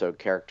 2-episode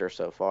character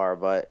so far,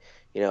 but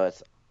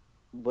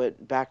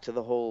but back to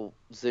the whole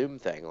Zoom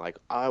thing.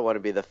 I want to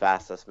be the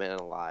fastest man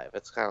alive.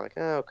 It's kind of like,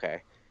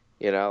 okay,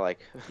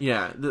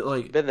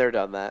 been there,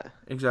 done that.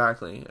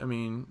 Exactly. I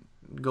mean,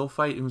 go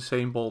fight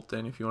Usain Bolt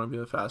then if you want to be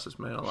the fastest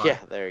man alive. Yeah,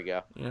 there you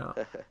go.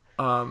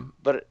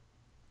 But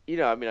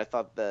I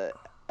thought the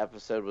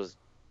episode was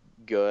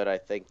good. I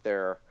think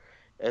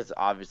it's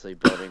obviously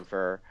building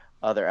for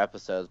other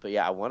episodes, but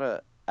yeah, I want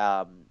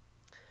to.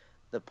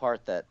 The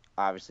part that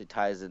obviously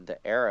ties into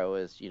Arrow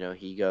is,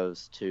 he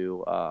goes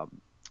to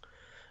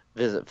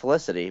visit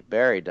Felicity,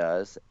 Barry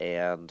does,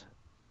 and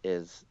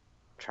is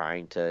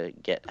trying to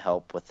get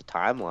help with the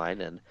timeline.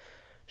 And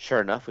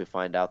sure enough, we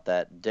find out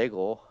that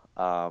Diggle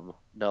no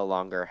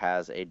longer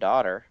has a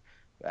daughter,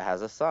 but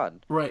has a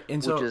son. Right,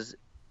 and which is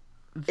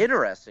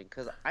interesting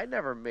because I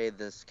never made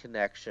this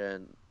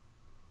connection.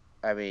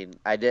 I mean,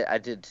 I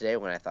did today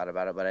when I thought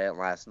about it, but I didn't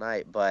last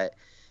night. But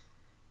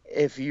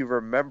if you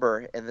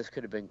remember, and this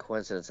could have been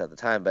coincidence at the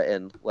time, but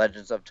in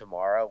Legends of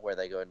Tomorrow, where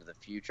they go into the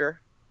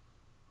future,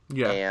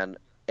 and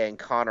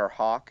Connor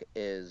Hawke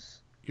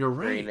is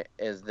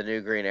is the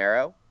new Green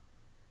Arrow.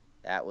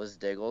 That was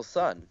Diggle's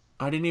son.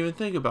 I didn't even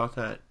think about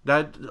that.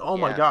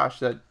 My gosh,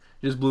 that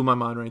just blew my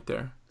mind right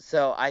there.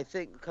 So I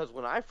think because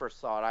when I first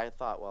saw it, I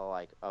thought,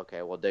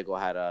 Diggle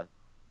had a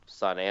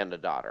son and a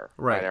daughter.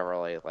 Right. I never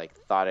really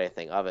thought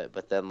anything of it,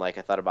 but then I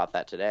thought about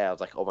that today. I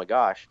was like, oh my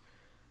gosh.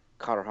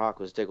 Connor Hawke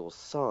was Diggle's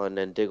son,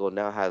 and Diggle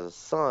now has a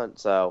son.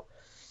 So,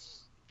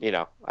 I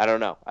don't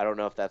know. I don't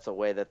know if that's a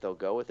way that they'll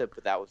go with it,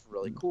 but that was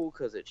really cool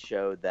because it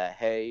showed that,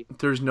 hey,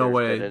 there's no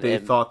way they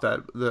thought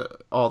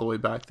that all the way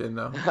back then,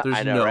 though. There's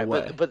I know, no right?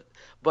 way.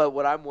 But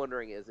what I'm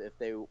wondering is if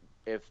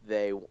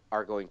they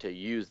are going to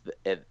use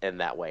it in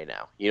that way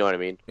now. You know what I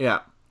mean? Yeah.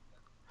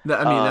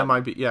 I mean, that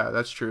might be, yeah,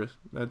 that's true.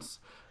 But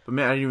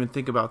man, I didn't even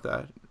think about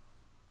that.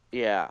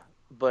 Yeah,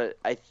 but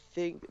I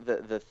think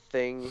the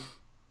thing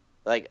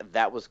like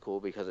that was cool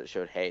because it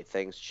showed, hey,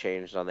 things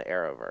changed on the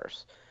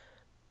Arrowverse.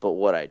 But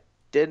what I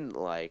didn't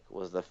like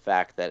was the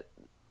fact that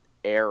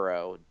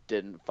Arrow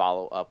didn't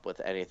follow up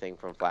with anything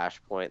from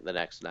Flashpoint the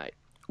next night.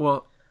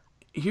 Well,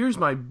 here's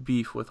my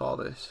beef with all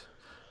this.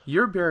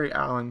 You're Barry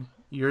Allen.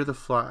 You're the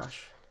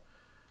Flash.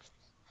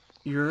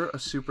 You're a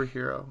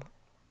superhero.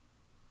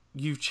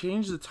 You've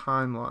changed the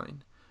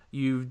timeline.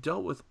 You've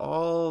dealt with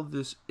all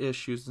this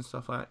issues and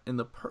stuff like that. And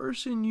the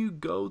person you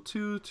go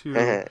to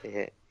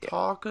Yeah,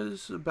 talk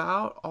us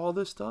about all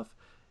this stuff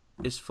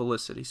is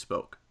Felicity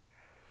Spoke.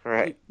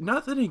 right.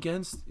 Nothing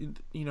against,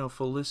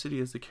 Felicity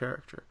as the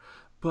character.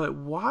 But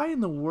why in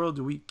the world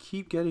do we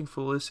keep getting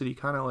Felicity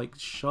kind of like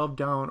shoved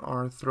down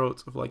our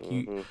throats of like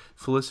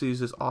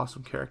Felicity's this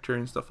awesome character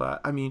and stuff like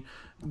that? I mean,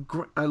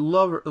 I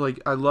love her. Like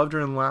I loved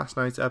her in last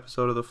night's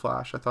episode of The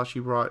Flash. I thought she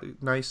brought a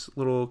nice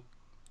little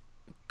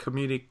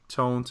comedic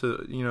tone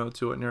to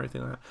to it and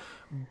everything like that.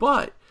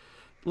 But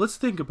let's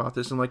think about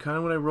this and like kind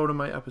of what I wrote in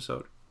my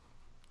episode.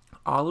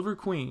 Oliver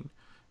Queen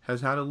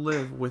has had to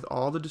live with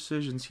all the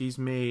decisions he's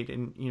made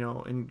and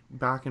and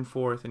back and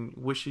forth and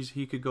wishes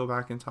he could go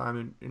back in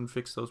time and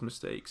fix those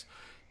mistakes.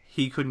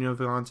 He couldn't have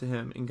gone to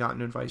him and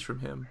gotten advice from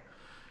him.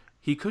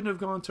 He couldn't have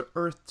gone to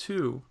Earth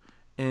 2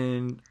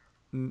 and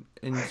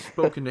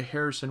spoken to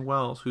Harrison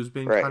Wells, who's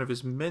been Right. kind of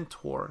his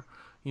mentor,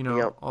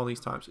 Yep. all these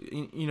times.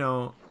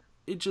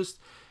 It just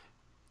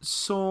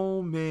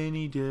so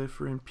many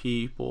different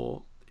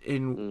people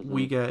and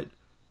we get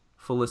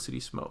Felicity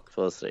Smoke.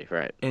 Felicity,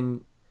 right.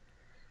 And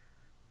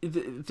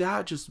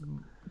that just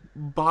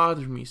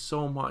bothered me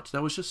so much.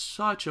 That was just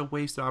such a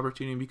wasted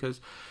opportunity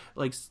because,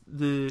 like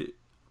the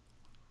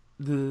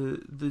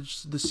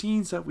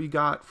scenes that we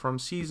got from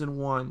season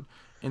 1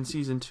 and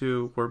season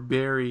 2, where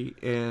Barry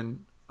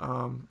and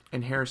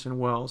Harrison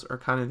Wells are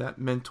kind of that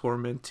mentor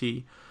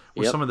mentee,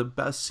 were some of the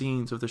best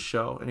scenes of the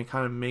show, and it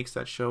kind of makes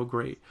that show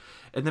great.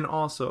 And then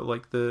also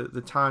like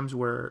the times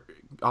where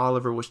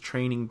Oliver was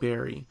training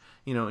Barry,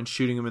 and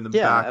shooting him in the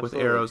back absolutely.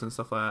 with arrows and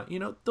stuff like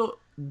that.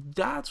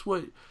 That's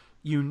what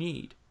you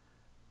need.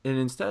 And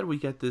instead we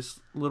get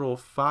this little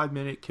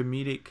 5-minute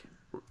comedic,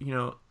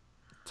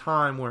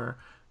 time where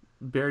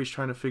Barry's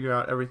trying to figure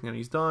out everything that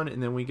he's done,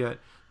 and then we get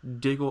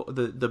Diggle.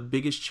 The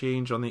biggest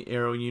change on the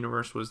Arrow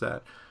universe was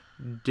that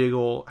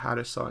Diggle had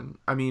a son.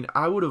 I mean,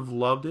 I would have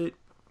loved it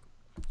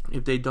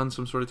if they'd done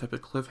some sort of type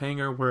of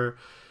cliffhanger where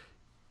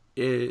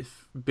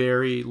if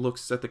Barry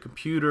looks at the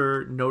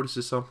computer,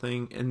 notices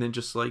something, and then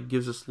just like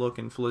gives this look,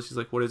 and Felicity's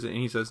like, "What is it?" And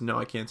he says, "No,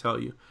 I can't tell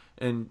you."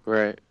 And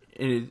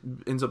it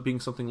ends up being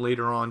something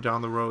later on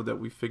down the road that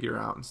we figure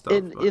out and stuff.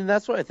 And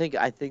that's what I think.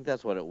 I think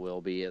that's what it will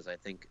be. Is I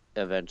think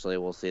eventually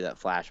we'll see that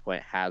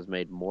Flashpoint has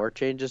made more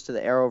changes to the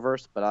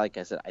Arrowverse. But like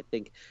I said, I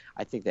think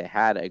they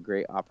had a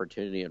great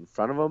opportunity in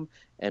front of them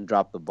and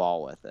dropped the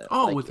ball with it.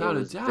 Oh, like, without it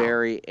a was doubt.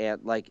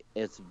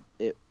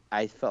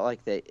 I felt like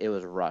it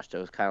was rushed. It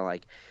was kind of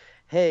like,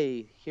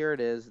 hey, here it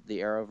is. The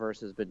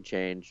Arrowverse has been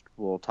changed.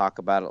 We'll talk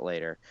about it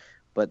later.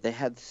 But they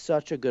had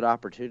such a good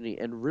opportunity.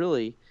 And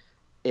really,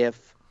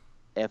 if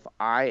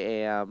I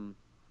am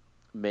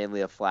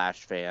mainly a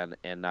Flash fan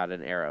and not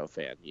an Arrow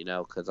fan,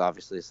 because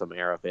obviously some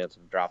Arrow fans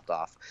have dropped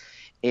off,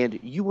 and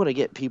you want to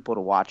get people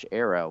to watch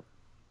Arrow,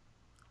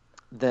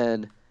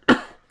 then,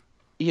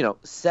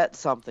 set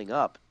something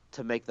up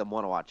to make them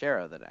want to watch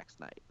Arrow the next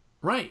night.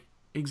 Right,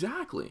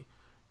 exactly.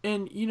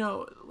 And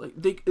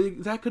like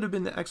that could have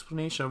been the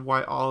explanation of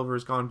why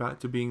Oliver's gone back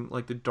to being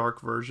like the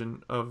dark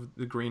version of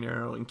the Green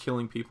Arrow and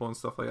killing people and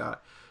stuff like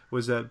that.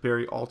 Was that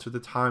Barry altered the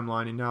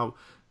timeline, and now,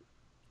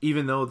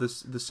 even though the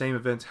same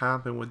events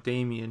happen with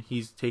Damian,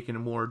 he's taken a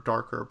more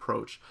darker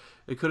approach.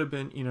 It could have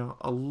been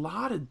a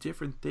lot of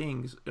different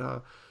things.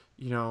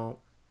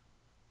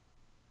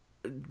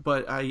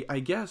 But I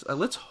guess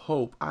let's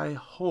hope. I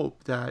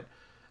hope that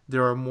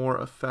there are more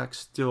effects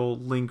still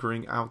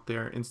lingering out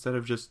there instead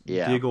of just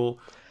Diggle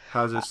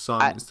has a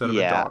son instead of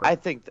a daughter.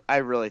 I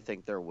really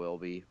think there will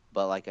be,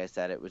 but like I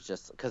said, it was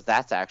just because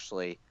that's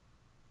actually,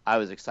 I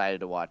was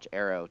excited to watch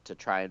Arrow to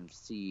try and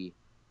see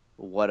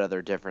what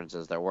other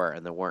differences there were,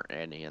 and there weren't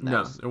any, and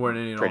that there weren't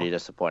any. Pretty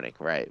disappointing,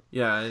 right?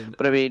 Yeah,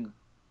 but I mean,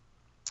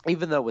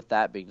 even though with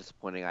that being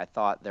disappointing, I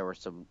thought there were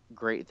some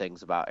great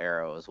things about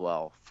Arrow as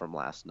well from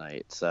last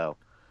night. So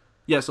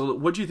yeah. So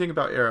what do you think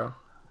about Arrow?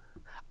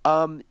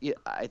 Yeah,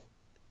 I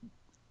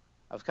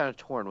was kind of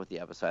torn with the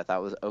episode. I thought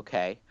it was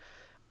okay.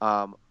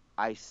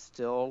 I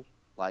still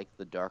like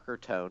the darker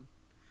tone.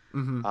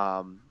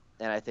 Mm-hmm.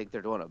 And I think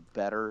they're doing a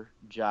better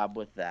job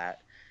with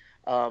that.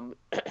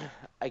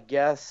 I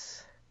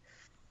guess,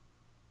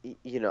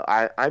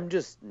 I'm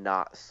just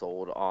not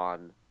sold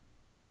on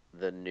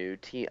the new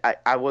team.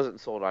 I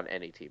wasn't sold on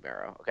any Team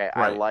Arrow. Okay,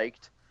 right.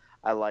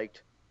 I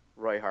liked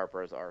Roy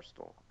Harper's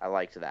Arsenal. I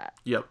liked that.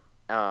 Yep.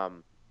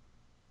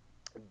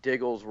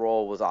 Diggle's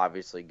role was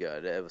obviously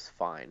good. It was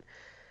fine.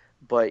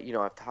 But,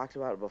 I've talked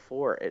about it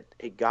before.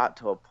 It got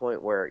to a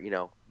point where,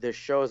 this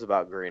show is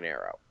about Green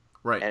Arrow.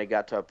 Right. And it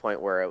got to a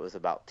point where it was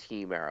about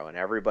Team Arrow and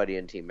everybody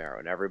in Team Arrow,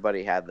 and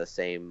everybody had the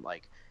same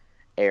like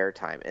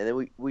airtime. And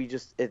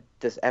then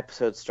this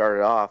episode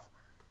started off,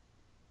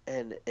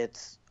 and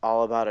it's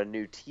all about a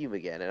new team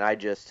again. And I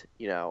just,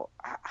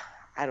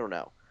 I don't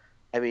know.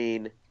 I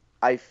mean,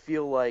 I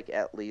feel like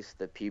at least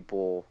the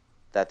people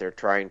that they're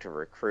trying to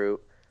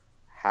recruit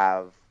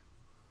have,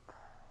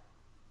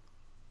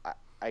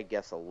 I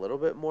guess, a little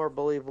bit more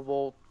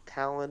believable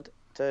talent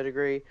to a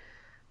degree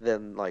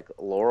than like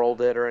Laurel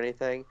did or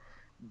anything.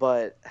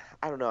 But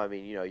I don't know. I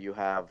mean, you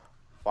have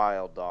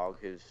Wild Dog,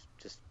 who's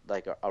just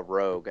like a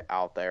rogue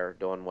out there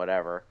doing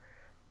whatever.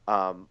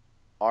 Um,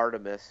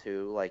 Artemis,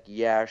 who, like,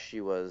 yeah, she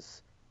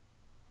was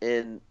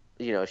in,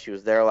 she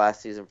was there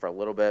last season for a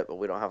little bit, but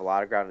we don't have a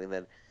lot of grounding.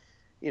 And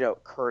then,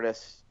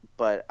 Curtis,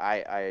 but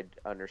I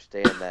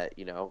understand that,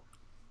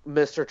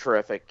 Mr.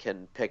 Terrific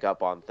can pick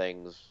up on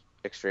things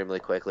extremely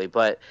quickly,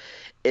 but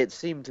it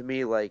seemed to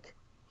me like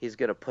he's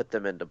going to put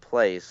them into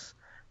place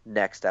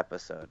next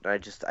episode.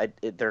 And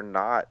they're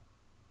not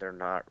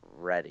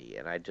ready.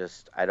 And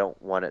I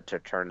don't want it to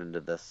turn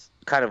into this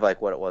kind of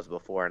like what it was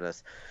before in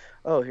this,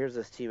 oh, here's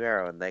this Team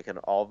Arrow and they can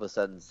all of a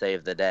sudden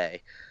save the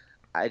day.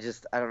 I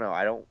don't know.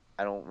 I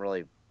don't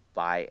really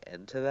buy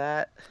into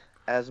that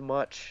as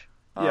much.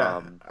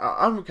 Yeah,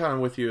 I'm kind of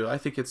with you. I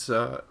think it's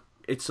a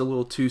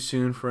little too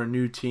soon for a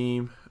new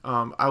team.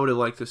 I would have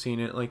liked to seen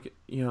it like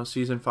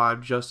season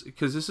 5, just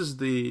because this is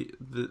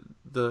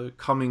the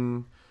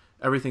coming,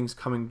 everything's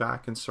coming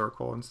back in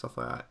circle and stuff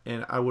like that.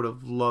 And I would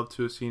have loved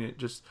to have seen it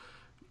just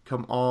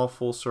come all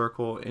full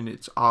circle, and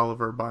it's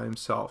Oliver by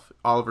himself.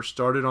 Oliver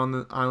started on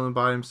the island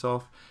by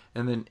himself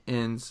and then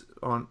ends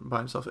on by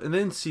himself. And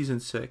then season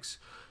 6,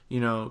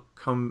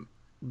 come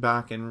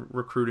back and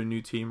recruit a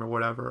new team or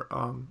whatever.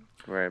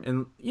 Right.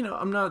 And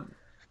I'm not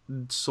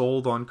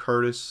sold on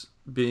Curtis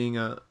being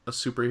a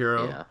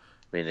superhero. Yeah,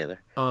 me neither.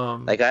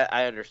 Like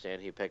I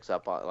understand he picks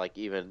up on, like,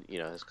 even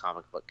his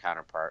comic book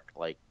counterpart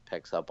like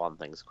picks up on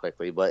things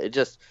quickly, but it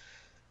just,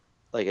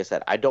 like I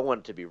said, I don't want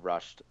it to be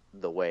rushed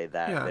the way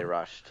that they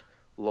rushed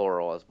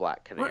Laurel as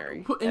Black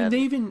Canary. Right. And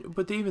they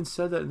even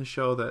said that in the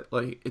show that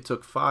like it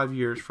took 5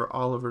 years for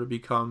Oliver to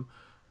become,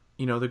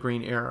 the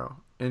Green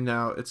Arrow. And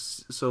now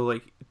it's so,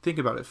 like, think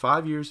about it,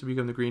 5 years to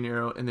become the Green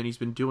Arrow, and then he's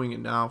been doing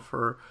it now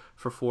for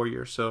 4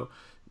 years. So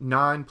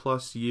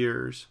 9+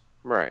 years,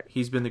 right?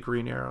 He's been the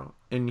Green Arrow,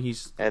 and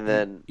he's at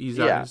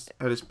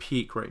his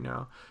peak right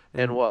now.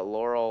 And what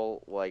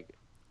Laurel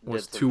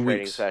was did some 2 training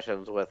weeks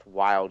sessions with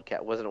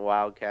Wildcat. Wasn't it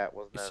Wildcat?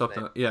 Wasn't that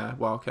something? his name? Yeah,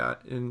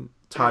 Wildcat and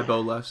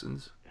Tybo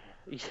lessons.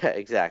 Yeah,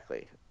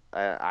 exactly.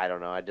 I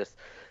don't know.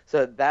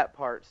 So that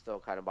part still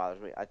kind of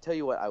bothers me. I tell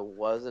you what, I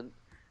wasn't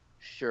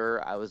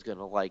sure I was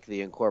gonna like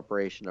the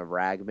incorporation of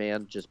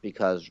Ragman, just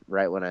because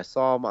right when I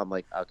saw him, I'm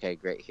like, okay,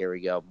 great, here we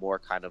go, more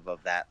kind of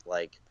that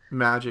like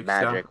magic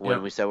stuff.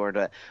 When we said we're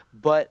doing it.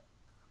 But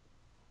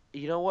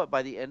you know what?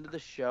 By the end of the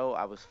show,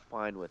 I was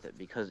fine with it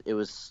because it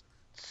was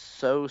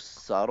so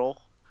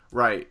subtle.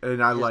 Right,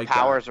 and I like his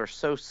powers are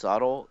so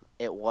subtle.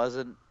 It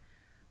wasn't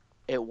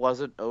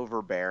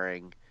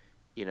overbearing.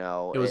 It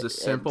was a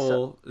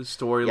simple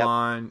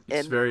storyline. Yep.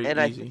 It's very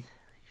easy.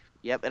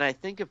 Yep, and I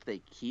think if they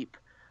keep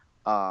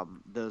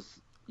those,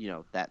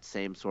 that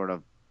same sort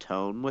of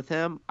tone with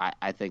him,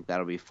 I think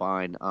that'll be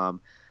fine.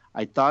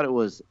 I thought it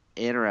was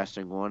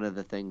interesting. One of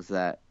the things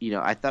that,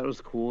 I thought it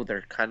was cool,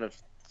 they're kind of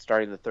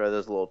starting to throw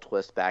those little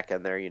twists back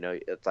in there.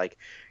 It's like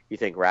you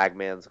think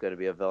Ragman's going to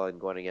be a villain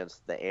going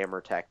against the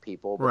Amertech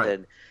people, but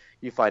then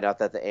you find out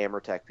that the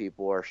Amertech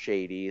people are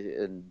shady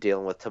and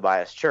dealing with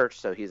Tobias Church,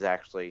 so he's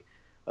actually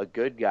a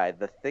good guy.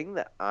 The thing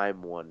that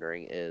I'm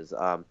wondering is,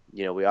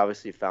 we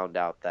obviously found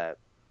out that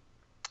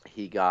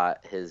he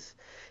got his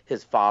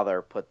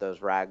father put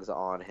those rags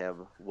on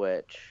him,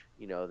 which,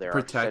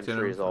 they're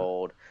centuries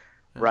old.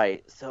 Yeah.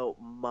 Right. So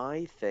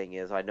my thing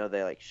is, I know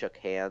they like shook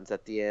hands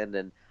at the end,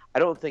 and I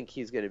don't think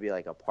he's going to be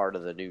like a part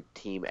of the new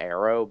Team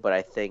Arrow, but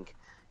I think,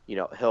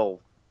 he'll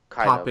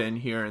kind pop in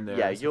here and there.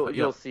 Yeah,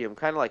 you'll see him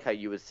kind of like how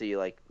you would see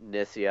like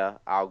Nissia,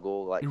 Al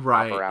Ghul, like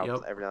pop around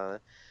every now and then.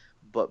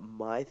 But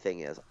my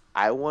thing is,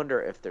 I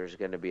wonder if there's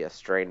going to be a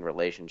strained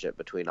relationship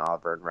between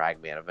Oliver and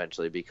Ragman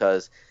eventually,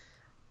 because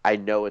I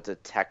know it's a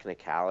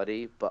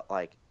technicality, but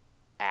like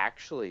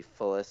actually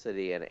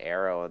Felicity and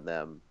Arrow and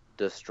them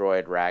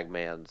destroyed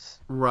Ragman's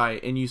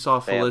and you saw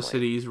family.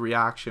 Felicity's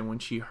reaction when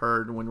she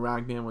heard when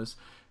Ragman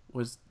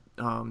was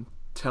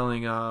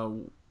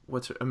telling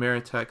what's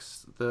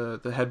Ameritech's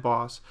the head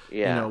boss,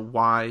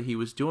 why he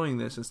was doing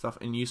this and stuff,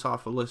 and you saw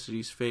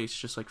Felicity's face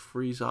just like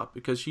freeze up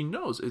because she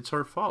knows it's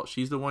her fault.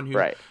 She's the one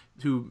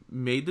who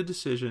made the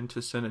decision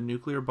to send a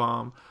nuclear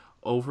bomb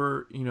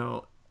over,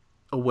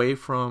 away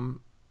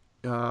from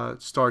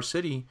Star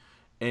City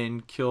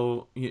and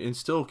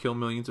still kill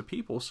millions of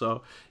people.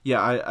 So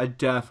yeah, I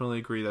definitely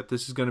agree that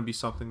this is going to be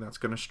something that's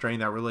going to strain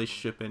that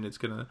relationship, and it's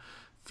going to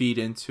feed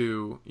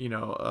into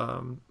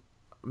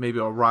maybe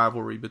a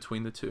rivalry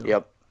between the two.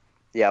 Yep.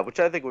 Yeah, which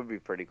I think would be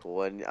pretty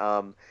cool. And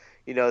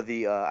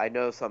I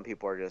know some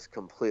people are just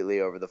completely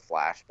over the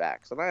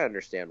flashbacks, and I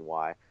understand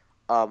why.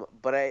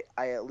 But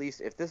I at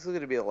least, if this is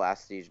going to be the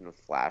last season of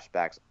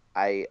flashbacks,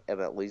 I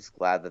am at least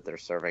glad that they're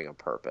serving a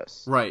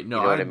purpose. Right. No,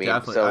 You know I what I mean?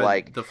 definitely. So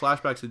like, The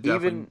flashbacks have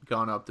definitely even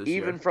gone up this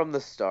even year. from the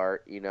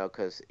start,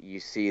 because you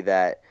see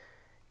that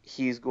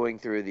he's going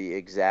through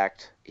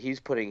he's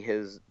putting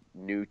his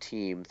new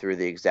team through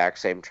the exact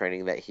same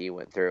training that he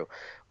went through.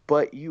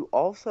 But you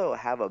also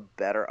have a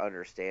better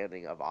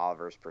understanding of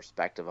Oliver's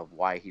perspective of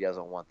why he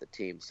doesn't want the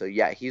team. So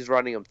yeah, he's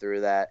running them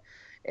through that,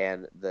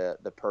 and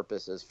the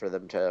purpose is for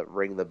them to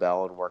ring the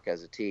bell and work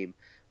as a team.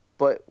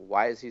 But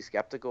why is he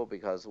skeptical?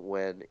 Because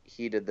when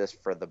he did this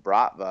for the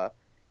Bratva,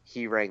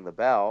 he rang the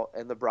bell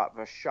and the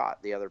Bratva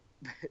shot the other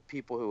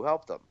people who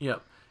helped them.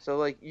 Yep. So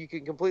like you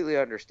can completely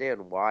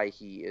understand why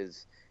he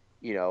is,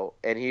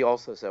 and he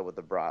also said with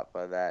the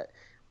Bratva that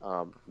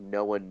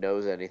no one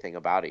knows anything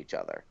about each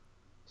other.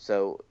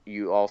 So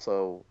you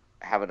also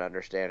have an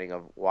understanding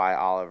of why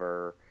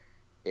Oliver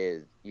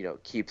is,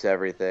 keeps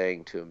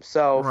everything to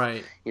himself,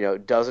 Right.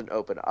 doesn't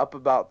open up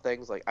about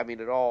things. Like, I mean,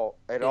 it all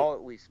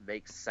at least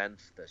makes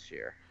sense this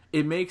year.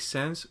 It makes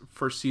sense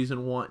for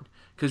season 1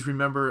 because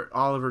remember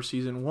Oliver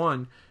season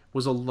 1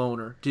 was a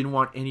loner, didn't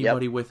want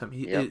anybody Yep. with him.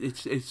 Yep.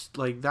 It's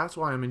like that's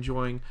why I'm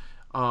enjoying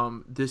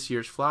this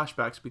year's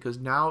flashbacks because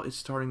now it's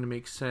starting to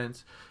make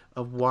sense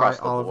of why Across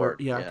the Oliver.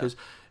 board. Yeah, Yeah.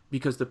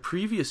 because the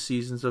previous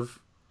seasons of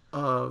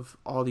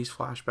all these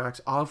flashbacks,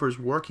 Oliver's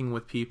working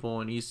with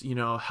people and he's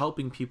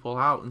helping people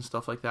out and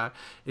stuff like that.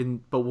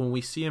 But when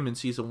we see him in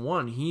season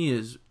 1, he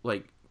is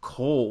like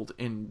cold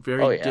and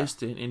very Oh, yeah.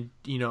 distant and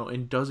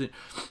and doesn't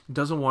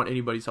want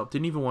anybody's help,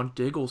 didn't even want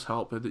Diggle's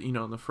help in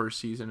the first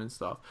season and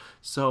stuff.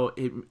 So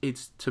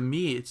it's to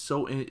me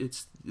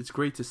it's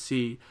great to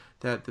see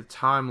that the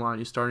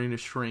timeline is starting to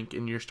shrink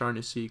and you're starting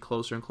to see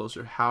closer and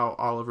closer how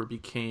Oliver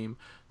became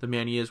the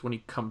man he is when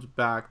he comes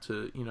back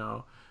to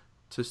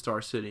to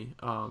Star City.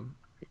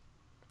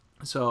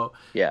 So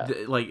Yeah.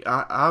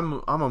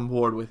 I'm on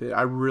board with it.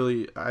 I've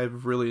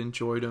really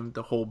enjoyed him,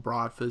 the whole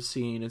Broadfast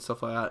scene and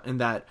stuff like that,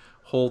 and that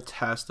whole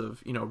test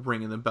of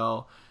ringing the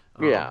bell.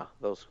 Yeah,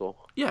 that was cool.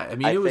 Yeah, I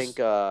mean I it think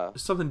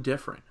was something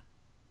different.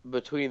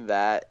 between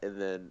that and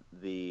then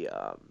the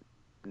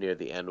near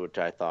the end, which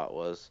I thought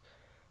was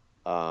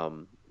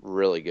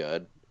really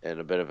good and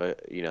a bit of a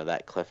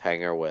that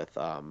cliffhanger with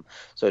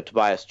so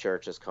Tobias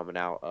Church is coming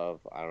out of,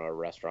 I don't know, a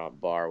restaurant,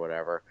 bar,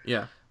 whatever.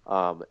 Yeah.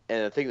 And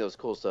the thing that was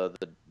cool, so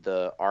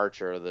the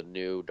Archer, the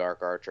new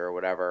Dark Archer or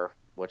whatever,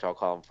 which I'll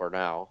call him for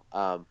now,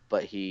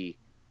 but he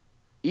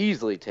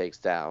easily takes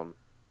down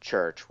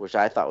Church, which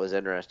I thought was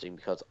interesting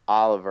because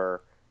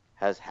Oliver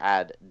has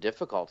had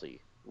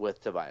difficulty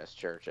with Tobias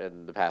Church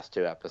in the past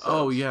 2 episodes.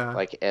 Oh yeah.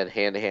 Like in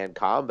hand-to-hand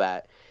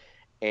combat,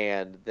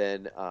 and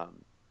then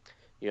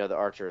the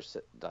Archer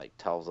like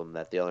tells him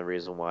that the only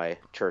reason why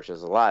Church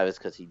is alive is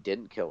because he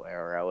didn't kill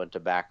Arrow, and to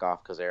back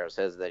off because Arrow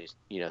says that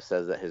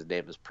says that his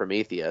name is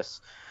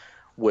Prometheus,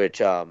 which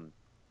I'm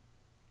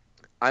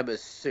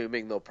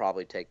assuming they'll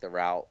probably take the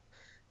route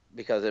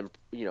because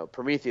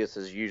Prometheus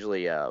is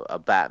usually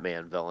a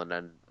Batman villain,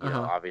 and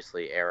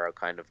obviously Arrow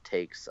kind of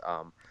takes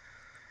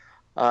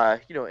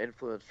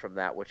influence from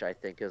that, which I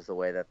think is the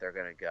way that they're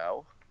gonna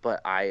go.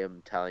 But I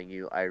am telling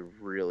you, I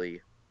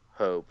really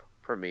hope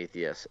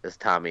Prometheus is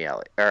Tommy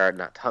Elliott, or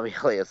not Tommy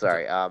Elliott,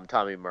 sorry,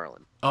 Tommy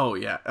Merlin. Oh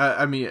yeah.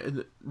 I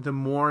mean, the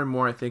more and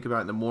more I think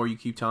about it, the more you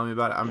keep telling me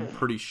about it, I'm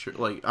pretty sure.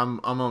 Like I'm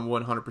on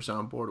 100%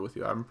 on board with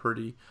you. I'm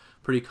pretty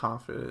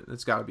confident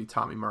it's got to be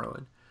Tommy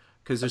Merlin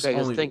because there's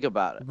only think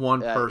about it.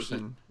 one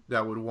person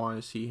that would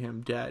want to see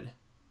him dead.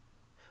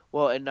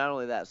 Well, and not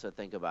only that, so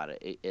think about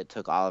it. It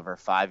took Oliver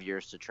 5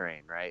 years to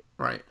train, right?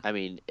 Right. I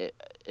mean,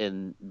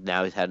 and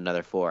now he's had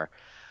another 4.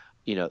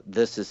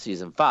 This is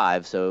season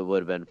 5, so it would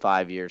have been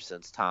 5 years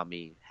since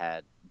Tommy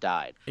had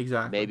died.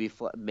 Exactly.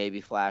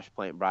 Maybe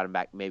Flashpoint brought him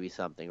back, maybe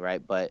something,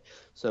 right? But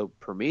so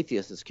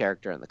Prometheus's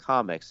character in the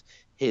comics,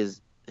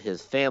 his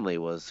family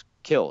was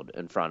killed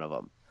in front of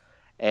him,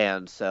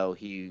 and so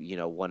he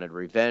wanted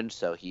revenge,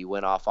 so he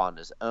went off on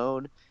his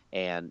own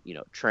and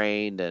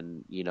trained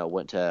and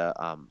went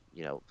to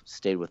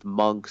stayed with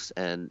monks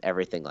and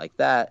everything like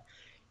that.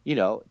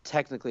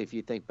 Technically, if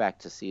you think back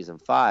to season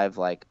 5,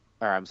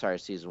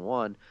 season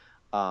 1.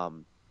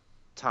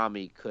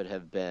 Tommy could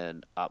have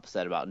been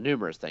upset about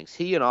numerous things.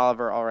 He and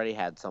Oliver already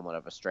had somewhat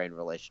of a strained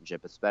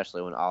relationship,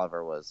 especially when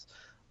Oliver was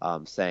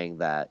saying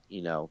that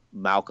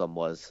Malcolm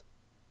was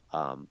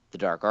the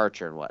Dark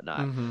Archer and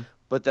whatnot. Mm-hmm.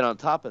 But then on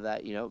top of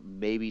that,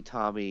 maybe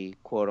Tommy,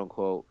 quote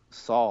unquote,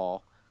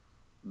 saw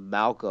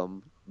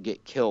Malcolm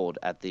get killed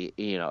at the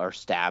or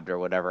stabbed or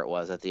whatever it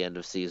was at the end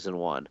of season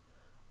 1.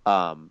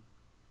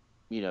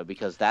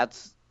 Because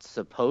that's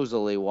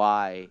supposedly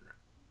why.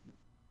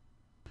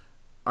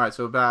 All right,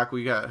 so back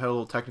we had a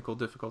little technical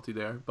difficulty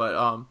there,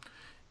 but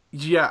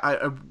yeah,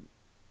 I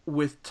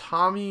with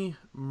Tommy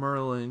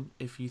Merlin,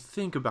 if you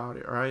think about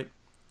it, right?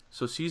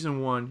 So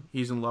season 1,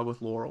 he's in love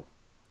with Laurel.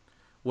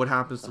 What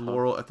happens to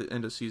Laurel at the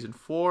end of season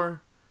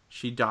 4?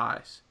 She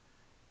dies,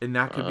 and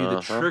that could be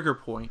the trigger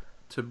point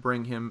to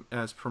bring him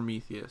as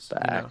Prometheus,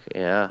 back.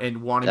 Yeah,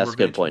 and wanting that's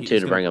revenge. a good point too,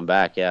 to bring him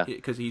back. Yeah,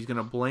 because he's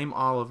gonna blame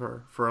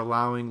Oliver for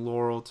allowing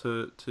Laurel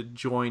to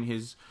join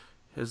his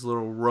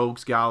little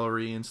rogues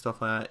gallery and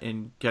stuff like that,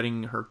 and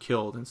getting her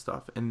killed and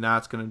stuff, and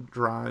that's gonna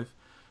drive,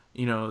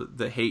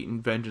 the hate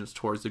and vengeance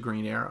towards the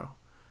Green Arrow,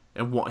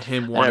 and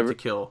wanting to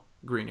kill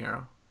Green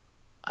Arrow.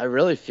 I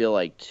really feel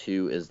like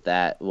too is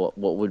that what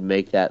would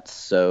make that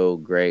so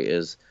great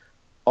is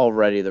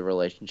already the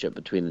relationship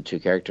between the two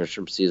characters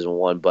from season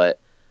 1, but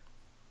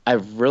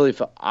I've really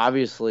felt,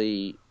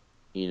 obviously,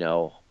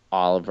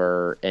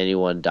 Oliver,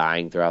 anyone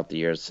dying throughout the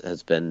years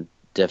has been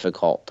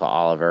difficult to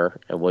Oliver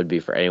and would be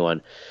for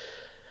anyone.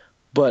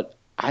 But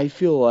I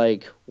feel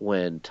like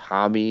when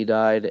Tommy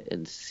died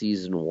in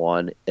season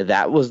 1,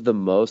 that was the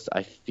most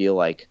I feel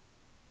like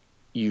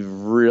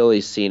you've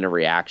really seen a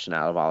reaction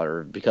out of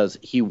Oliver, because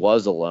he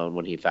was alone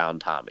when he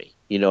found Tommy.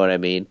 You know what I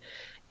mean?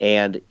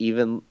 And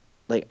even,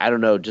 like, I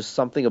don't know, just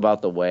something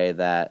about the way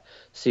that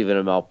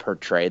Stephen Amell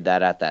portrayed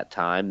that at that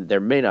time. There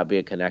may not be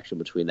a connection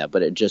between that,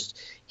 but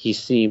he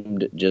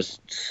seemed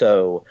just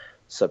so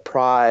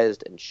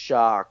surprised and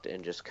shocked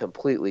and just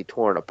completely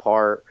torn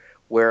apart,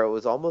 where it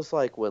was almost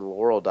like when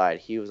Laurel died,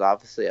 he was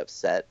obviously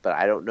upset, but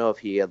I don't know if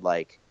he had,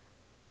 like,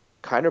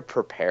 kind of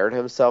prepared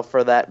himself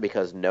for that,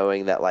 because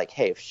knowing that, like,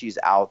 hey, if she's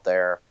out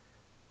there,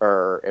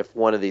 or if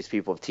one of these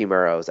people of Team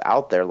Arrow is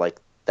out there,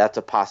 like, that's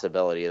a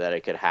possibility that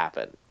it could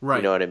happen. Right.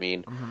 You know what I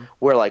mean? Mm-hmm.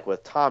 Where, like,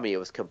 with Tommy, it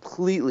was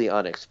completely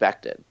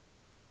unexpected.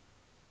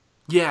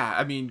 Yeah,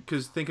 I mean,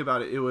 because think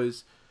about it, it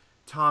was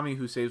Tommy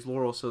who saves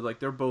Laurel, so, like,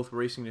 they're both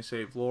racing to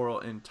save Laurel,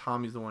 and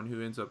Tommy's the one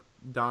who ends up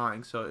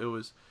dying, so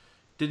it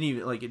didn't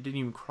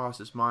even cross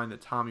his mind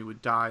that Tommy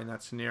would die in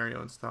that scenario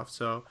and stuff.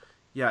 So,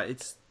 yeah,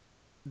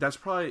 that's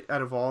probably,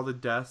 out of all the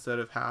deaths that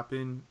have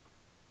happened,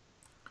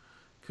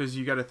 because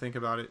you got to think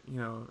about it,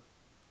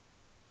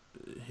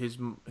 his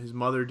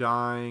mother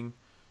dying,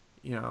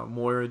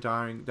 Moira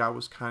dying, that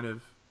was kind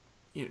of,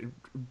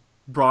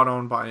 brought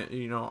on by,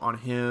 on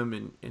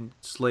him, and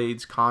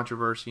Slade's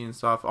controversy and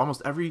stuff.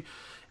 Almost every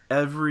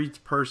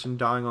person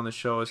dying on the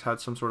show has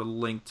had some sort of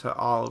link to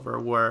Oliver,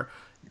 where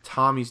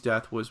Tommy's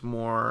death was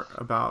more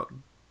about,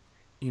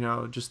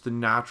 just the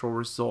natural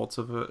results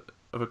of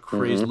a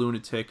crazed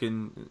lunatic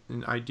and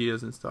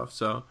ideas and stuff.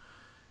 So,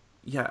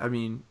 yeah, I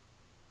mean,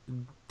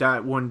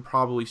 that one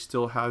probably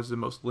still has the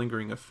most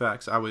lingering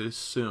effects, I would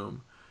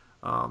assume.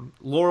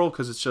 Laurel,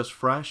 because it's just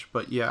fresh,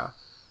 but yeah,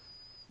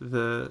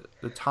 the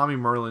Tommy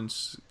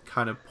Merlin's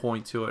kind of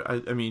point to it.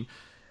 I mean,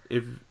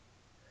 if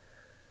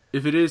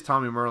it is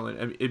Tommy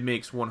Merlin, it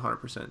makes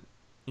 100%,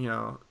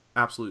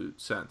 absolute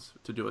sense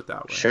to do it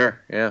that way.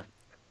 Sure, yeah.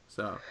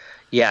 So,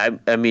 yeah,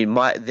 I mean,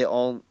 I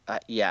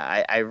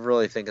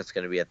really think it's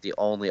going to be it. The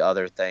only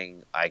other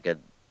thing I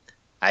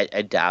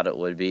doubt it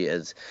would be,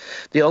 is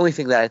the only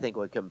thing that I think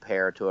would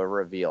compare to a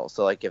reveal.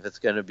 So, like, if it's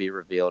going to be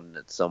revealed and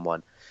it's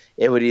someone,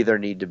 it would either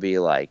need to be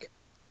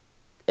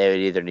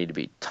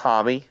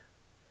Tommy,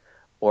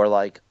 or,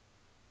 like,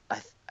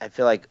 I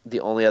feel like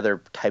the only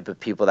other type of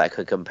people that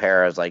could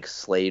compare is, like,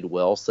 Slade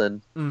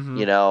Wilson.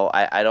 Mm-hmm.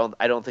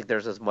 I don't think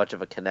there's as much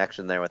of a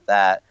connection there with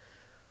that.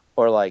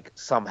 Or, like,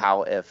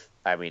 somehow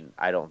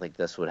I don't think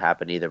this would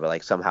happen either, but,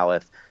 like, somehow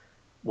if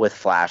with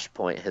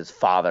Flashpoint his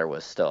father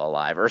was still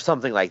alive or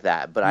something like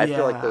that. But I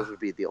feel like those would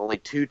be the only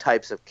two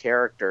types of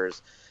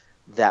characters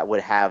that would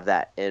have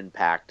that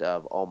impact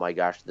of, oh my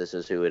gosh, this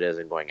is who it is,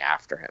 and going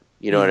after him.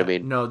 You know what I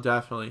mean? No,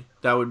 definitely.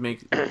 That would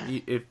make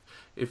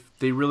if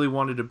they really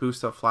wanted to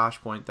boost up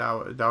Flashpoint,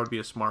 that would be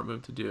a smart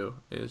move to do,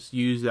 is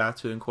use that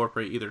to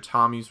incorporate either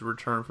Tommy's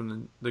return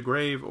from the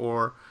grave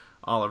or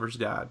Oliver's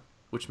dad,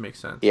 which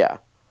makes sense. Yeah.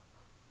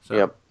 So,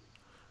 yep.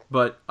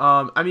 But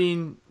I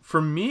mean,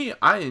 for me,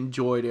 I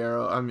enjoyed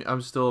Arrow.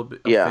 I'm still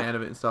a fan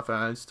of it and stuff, and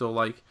I still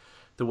like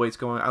the way it's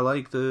going. I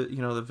like the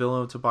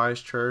villain of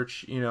Tobias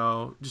Church.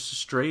 Just a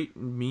straight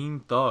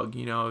mean thug.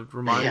 It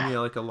reminded me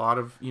of, like, a lot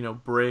of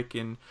Brick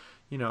and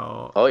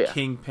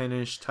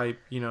Kingpin-ish type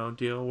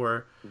deal,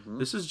 where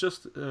this is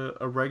just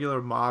a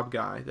regular mob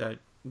guy that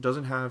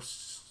doesn't have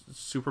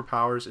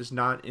superpowers, is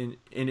not in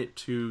it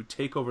to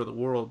take over the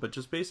world, but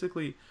just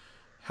basically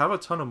have a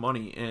ton of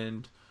money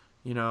and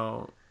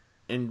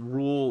and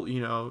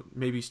rule,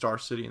 maybe Star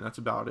City, and that's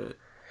about it.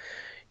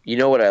 You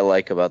know what I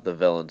like about the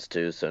villains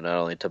too, so not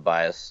only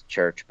Tobias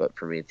Church but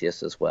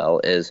Prometheus as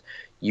well, is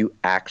you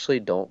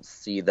actually don't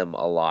see them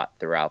a lot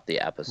throughout the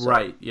episode.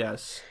 Right,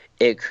 yes.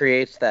 It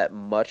creates that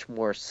much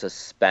more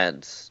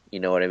suspense, you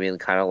know what I mean?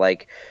 Kind of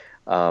like,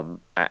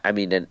 I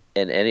mean, in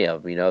any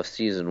of them,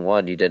 season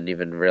 1, you didn't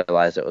even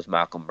realize it was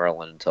Malcolm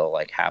Merlin until,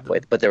 like,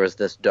 halfway. But there was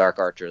this Dark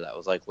Archer that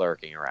was, like,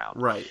 lurking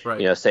around. Right.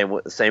 Same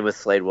with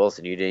Slade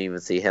Wilson. You didn't even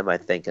see him, I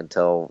think,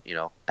 until,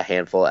 a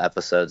handful of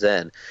episodes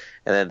in.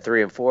 And then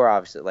 3 and 4,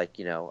 obviously, like,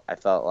 I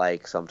felt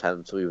like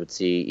sometimes we would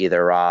see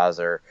either Roz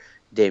or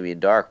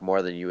Damien Dark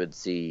more than you would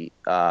see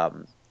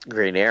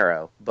Green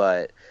Arrow.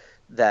 But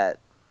that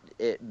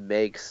it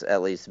makes,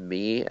 at least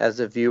me as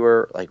a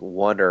viewer, like,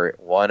 wonder,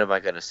 one, am I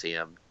going to see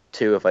him?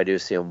 2, if I do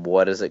see them,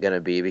 what is it going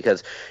to be?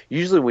 Because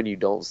usually when you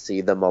don't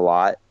see them a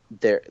lot,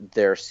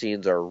 their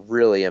scenes are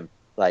really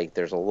like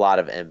there's a lot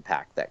of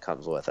impact that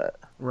comes with it.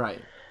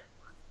 Right.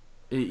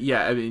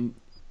 Yeah, I mean,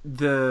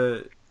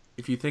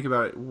 if you think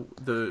about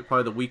it,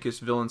 probably the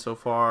weakest villain so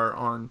far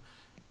on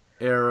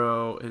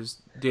Arrow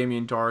is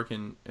Damien Dark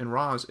and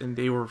Roz, and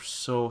they were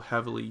so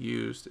heavily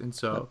used, and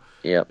so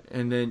Yep.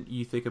 and then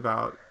you think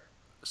about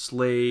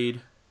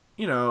Slade.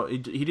 He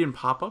didn't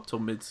pop up till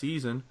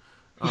mid-season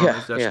Yeah.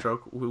 as Yeah.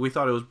 Deathstroke. We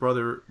thought it was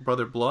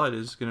Brother Blood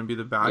is going to be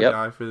the bad Yep.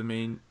 guy for the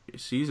main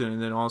season,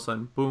 and then all of a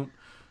sudden, boom,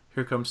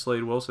 here comes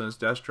Slade Wilson as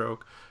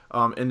Deathstroke.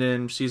 And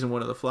then season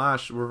 1 of the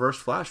Flash, Reverse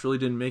Flash, really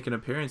didn't make an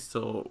appearance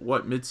till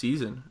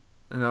mid-season,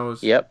 and that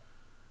was Yep.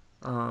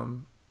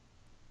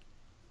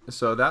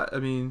 so that, I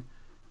mean,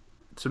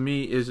 to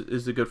me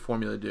is a good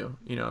formula to do.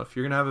 If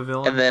you're gonna have a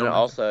villain, And then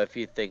also, if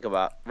you think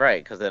about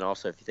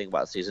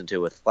season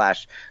 2 with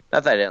Flash,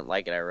 not that I didn't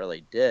like it, I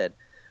really did,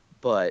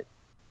 but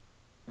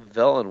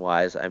villain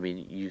wise, I mean,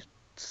 you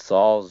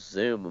saw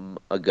Zoom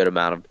a good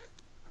amount of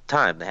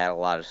time. They had a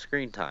lot of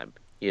screen time,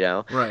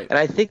 right? And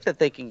I think that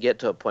they can get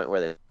to a point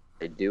where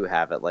they do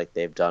have it, like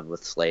they've done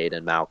with Slade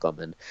and Malcolm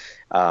and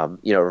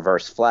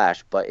Reverse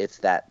Flash. But it's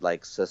that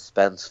like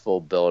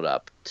suspenseful build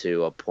up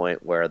to a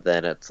point where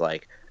then it's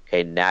like,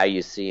 okay, now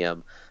you see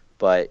him,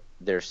 but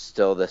there's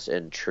still this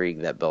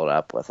intrigue that built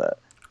up with it.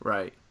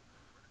 Right.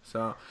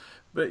 So,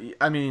 but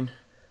I mean,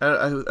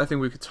 I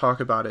think we could talk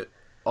about it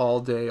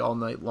all day, all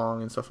night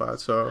long, and stuff like that.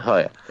 So, Oh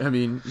yeah. I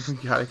mean, you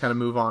gotta kind of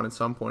move on at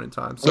some point in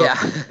time. So,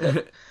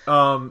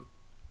 Yeah.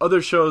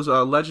 Other shows,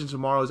 Legends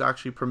Tomorrow is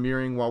actually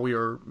premiering while we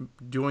are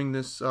doing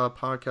this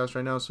podcast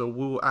right now. So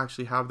we'll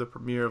actually have the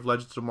premiere of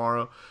Legends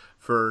Tomorrow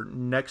for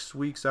next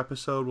week's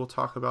episode. We'll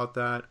talk about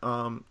that.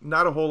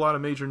 Not a whole lot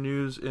of major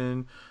news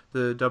in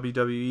the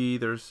WWE.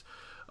 There's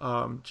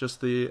just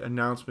the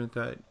announcement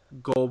that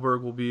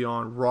Goldberg will be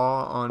on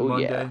Raw on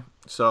Monday. Yeah.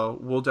 So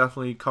we'll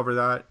definitely cover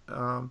that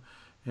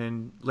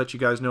and let you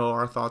guys know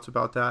our thoughts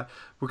about that.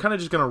 We're kind of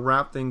just going to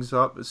wrap things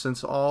up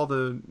since all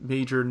the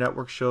major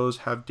network shows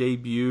have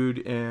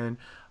debuted and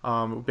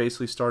we're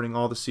basically starting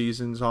all the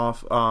seasons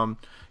off, kind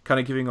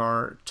of giving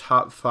our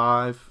top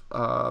 5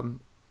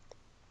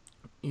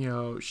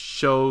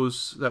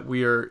 shows that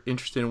we are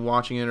interested in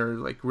watching it or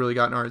like really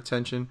gotten our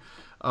attention.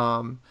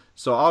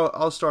 So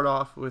I'll start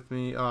off with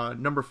me.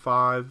 Number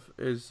 5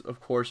 is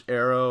of course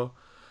Arrow.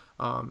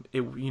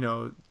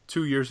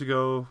 2 years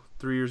ago,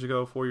 3 years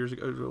ago, 4 years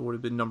ago, it would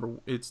have been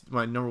it's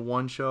my number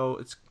 1 show.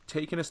 It's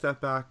taken a step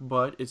back,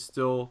 but it's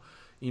still,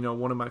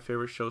 one of my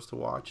favorite shows to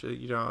watch.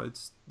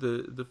 It's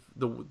the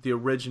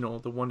original,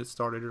 the one that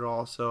started it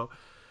all. So,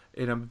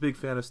 and I'm a big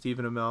fan of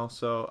Stephen Amell,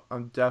 so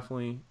I'm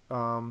definitely,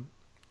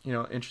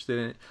 interested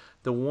in it.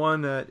 The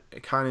one that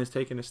kind of has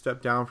taken a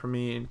step down for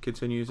me and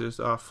continues is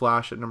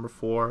Flash at number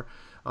 4.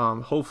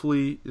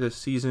 Hopefully this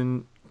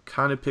season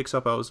kind of picks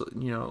up. I was, a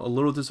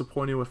little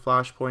disappointed with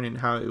Flashpoint and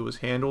how it was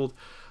handled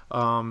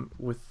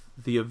with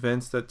the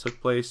events that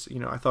took place.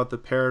 I thought the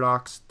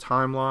Paradox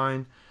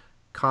timeline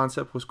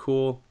concept was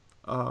cool,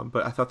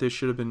 but I thought there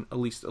should have been at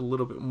least a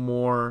little bit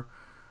more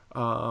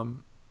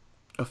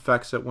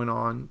effects that went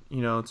on,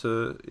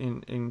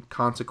 in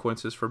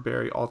consequences for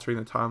Barry altering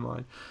the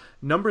timeline.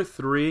 Number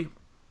 3,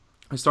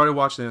 I started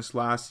watching this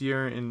last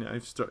year, and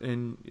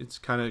and it's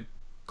kind of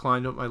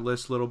climbed up my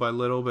list little by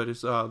little, but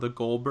it's the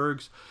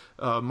Goldbergs.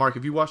 Mark,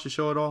 have you watched the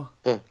show at all?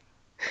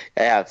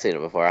 Yeah, I've seen it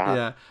before.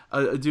 Yeah,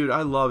 dude,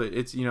 I love it.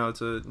 It's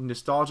it's a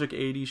nostalgic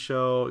 '80s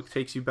show. It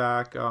takes you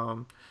back.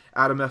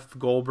 Adam F.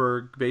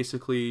 Goldberg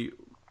basically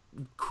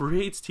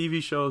creates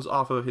TV shows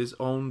off of his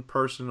own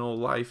personal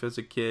life as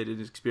a kid and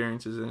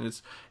experiences, and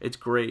it's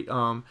great.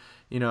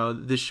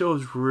 This show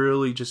has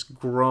really just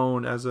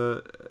grown as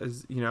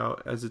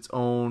its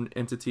own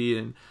entity,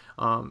 and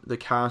the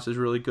cast is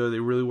really good. They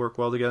really work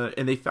well together,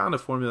 and they found a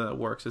formula that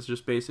works. It's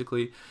just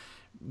basically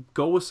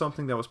go with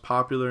something that was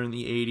popular in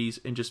the 80s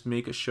and just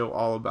make a show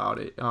all about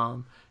it.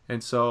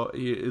 And so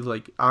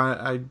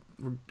I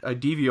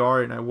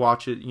DVR it and I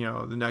watch it,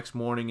 the next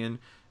morning, and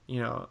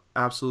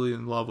absolutely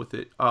in love with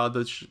it.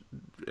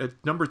 At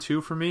number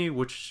 2 for me,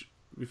 which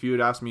if you had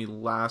asked me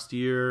last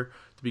year,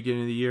 the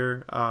beginning of the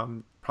year,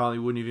 probably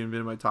wouldn't even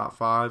been in my top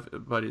 5,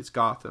 but it's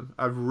Gotham.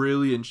 I've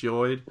really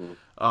enjoyed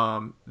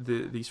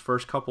these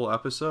first couple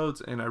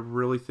episodes, and I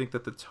really think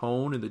that the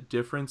tone and the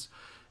difference,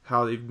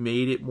 how they've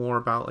made it more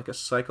about like a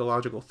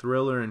psychological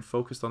thriller and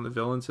focused on the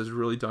villains, has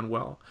really done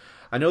well.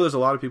 I know there's a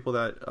lot of people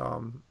that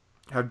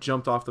have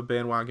jumped off the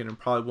bandwagon and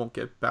probably won't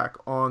get back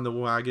on the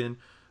wagon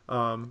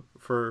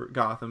for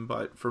Gotham,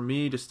 but for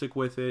me to stick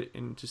with it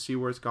and to see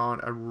where it's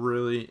gone, I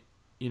really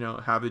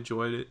have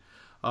enjoyed it.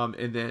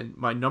 And then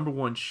my number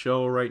 1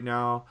 show right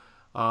now,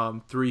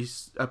 3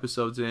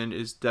 episodes in,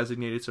 is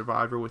Designated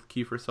Survivor with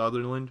Kiefer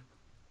Sutherland.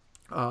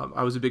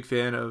 I was a big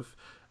fan of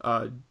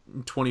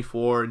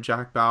 24 and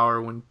Jack Bauer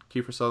when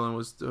Kiefer Sutherland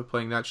was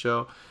playing that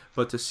show,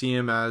 but to see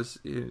him as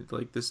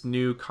like this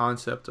new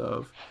concept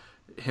of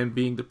him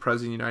being the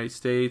president of the United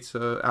States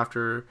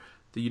after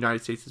the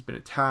United States has been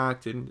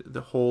attacked, and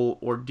the whole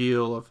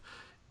ordeal of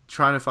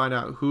trying to find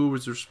out who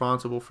was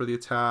responsible for the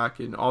attack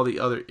and all the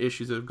other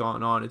issues that have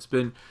gone on. It's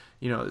been,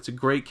 it's a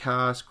great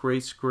cast,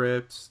 great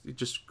script,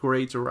 just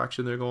great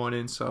direction they're going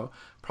in. So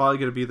probably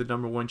going to be the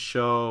number one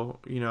show,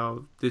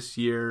 this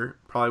year.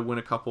 Probably win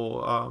a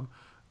couple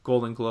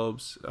Golden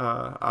Globes,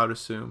 I would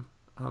assume,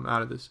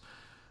 out of this.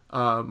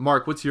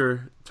 Mark, what's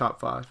your top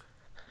 5?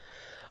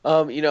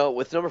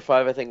 With number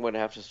 5, I think I'm going to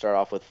have to start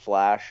off with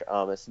Flash.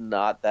 It's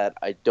not that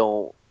I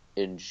don't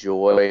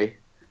enjoy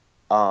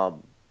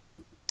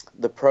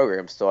the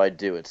program, still I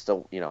do. It's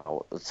still,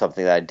 it's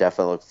something that I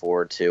definitely look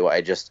forward to.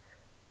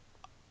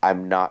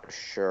 I'm not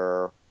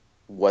sure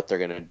what they're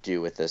going to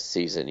do with this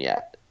season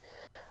yet.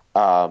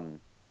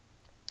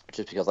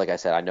 Just because, like I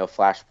said, I know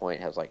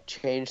Flashpoint has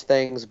changed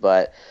things,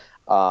 but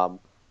I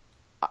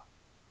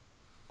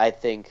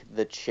think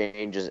the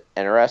change is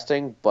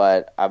interesting.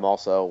 But I'm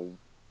also,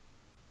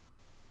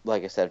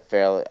 like I said,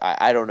 fairly.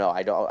 I don't know.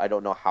 I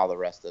don't know how the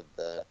rest of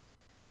the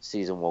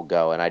season will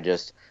go, and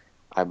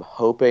I'm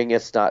hoping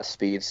it's not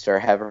speedster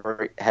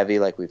heavy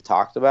like we've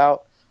talked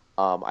about.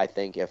 I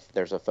think if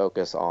there's a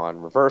focus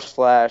on Reverse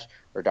Flash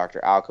or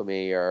Dr.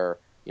 Alchemy or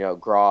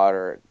Grodd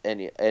or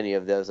any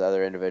of those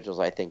other individuals,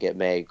 I think it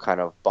may kind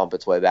of bump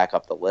its way back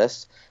up the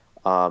list.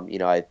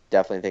 I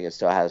definitely think it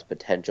still has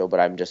potential, but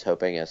I'm just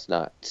hoping it's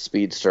not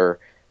speedster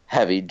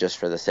heavy just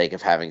for the sake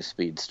of having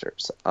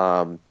speedsters.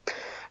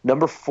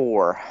 Number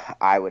 4,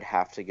 I would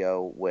have to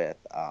go with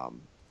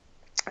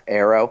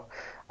Arrow.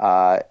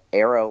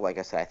 Arrow, like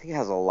I said, I think it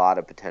has a lot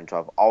of potential.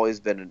 I've always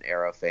been an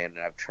Arrow fan, and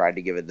I've tried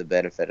to give it the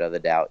benefit of the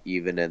doubt,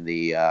 even in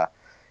the,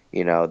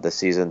 the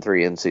season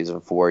 3 and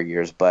season 4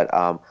 years. But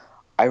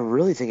I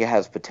really think it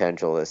has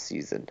potential this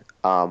season.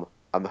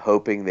 I'm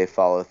hoping they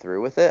follow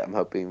through with it. I'm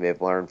hoping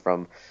they've learned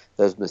from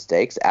those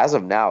mistakes. As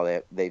of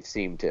now, they've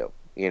seemed to.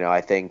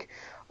 I think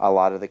a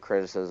lot of the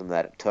criticism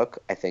that it took,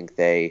 I think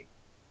they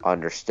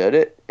understood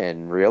it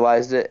and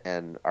realized it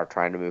and are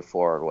trying to move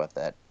forward with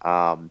it.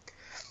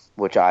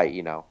 Which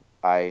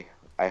I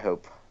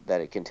hope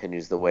that it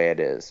continues the way it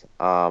is.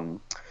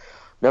 Number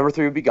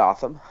 3 would be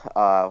Gotham.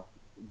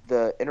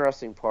 The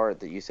interesting part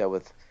that you said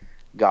with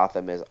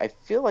Gotham is I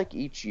feel like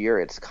each year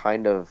it's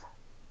kind of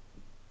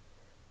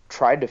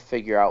tried to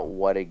figure out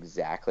what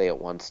exactly it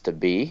wants to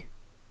be.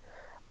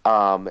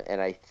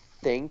 And I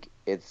think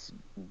it's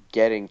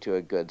getting to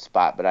a good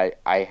spot, but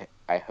I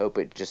hope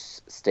it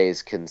just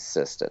stays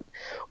consistent.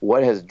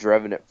 What has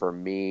driven it for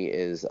me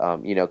is,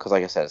 because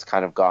like I said, it's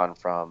kind of gone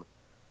from,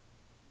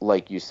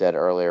 like you said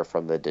earlier,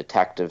 from the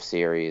detective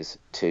series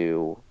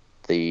to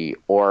the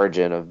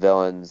origin of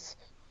villains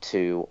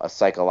to a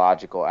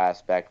psychological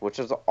aspect, which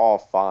is all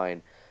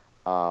fine.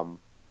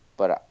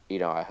 But,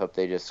 I hope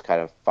they just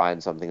kind of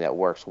find something that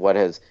works. What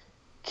has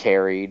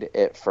carried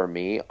it for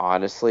me,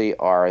 honestly,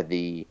 are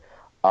the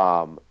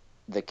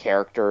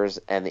characters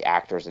and the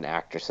actors and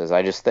actresses.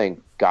 I just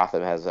think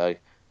Gotham has a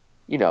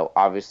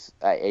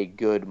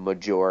good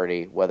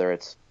majority, whether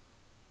it's,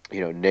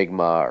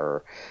 Nigma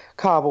or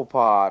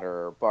Cobblepot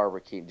or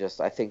Barbara Keaton.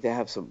 I think they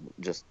have some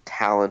just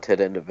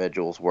talented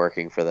individuals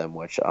working for them,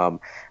 which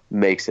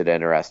makes it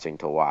interesting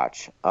to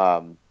watch.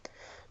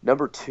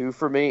 Number 2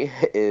 for me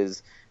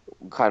is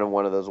kind of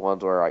one of those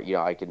ones where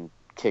I can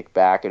kick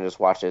back and just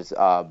watch this.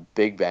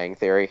 Big Bang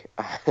Theory.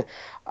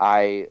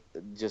 I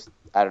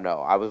don't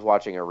know. I was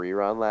watching a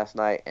rerun last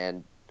night,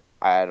 and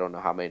I don't know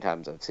how many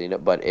times I've seen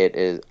it, but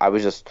I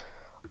was just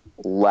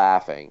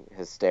laughing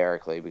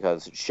hysterically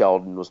because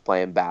Sheldon was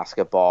playing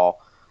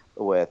basketball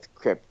with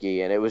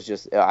Kripke, and it was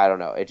just, I don't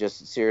know. It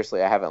just,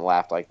 seriously, I haven't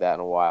laughed like that in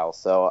a while.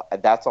 So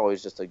that's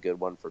always just a good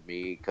one for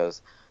me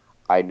because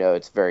I know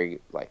it's very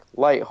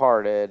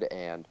lighthearted,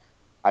 and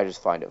I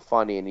just find it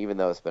funny. And even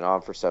though it's been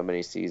on for so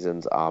many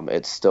seasons,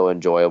 it's still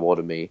enjoyable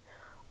to me.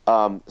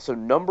 So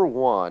number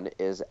 1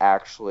 is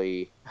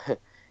actually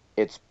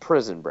it's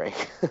Prison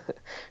Break.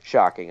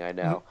 Shocking, I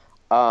know.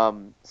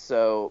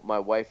 So my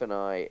wife and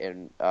I,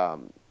 and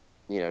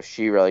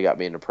she really got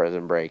me into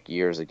Prison Break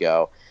years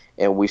ago,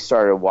 and we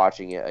started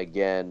watching it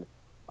again,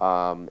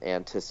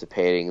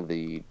 anticipating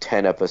the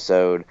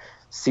 10-episode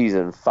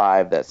season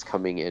 5 that's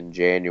coming in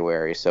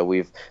January. So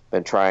we've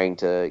been trying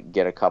to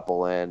get a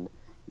couple in,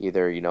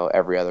 either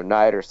every other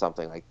night or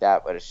something like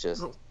that. But it's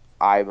just,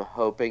 I'm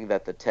hoping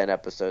that the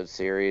 10-episode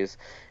series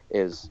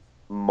is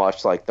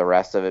much like the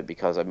rest of it,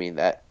 because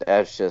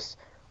that's just,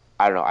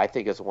 I don't know. I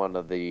think it's one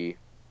of the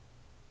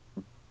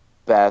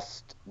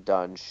best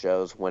done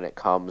shows when it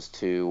comes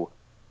to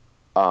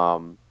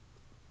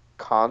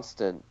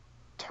constant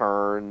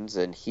turns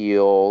and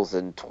heels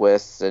and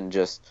twists, and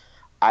just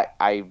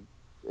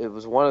it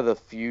was one of the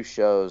few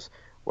shows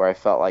where I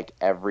felt like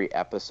every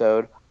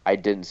episode I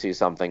didn't see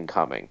something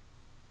coming.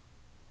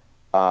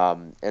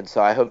 And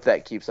so I hope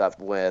that keeps up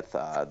with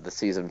the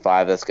season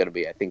 5 that's going to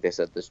be, I think they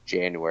said, this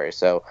January.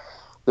 So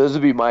those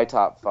would be my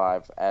top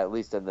 5, at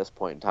least in this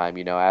point in time.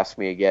 Ask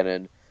me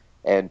again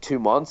in 2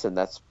 months, and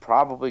that's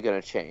probably going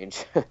to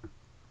change.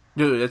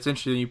 Dude, that's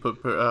interesting you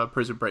put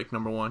Prison Break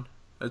number 1.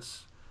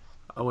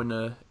 I wouldn't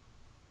have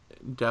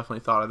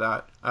definitely thought of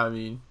that.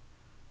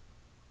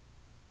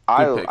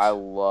 Good picks. I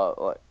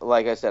love,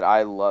 like I said,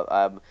 I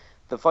love.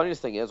 The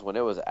funniest thing is when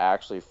it was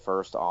actually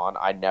first on,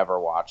 I never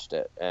watched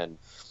it, and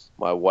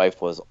my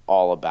wife was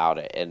all about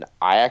it, and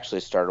I actually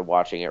started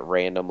watching it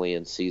randomly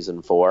in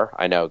season 4.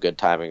 I know, good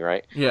timing,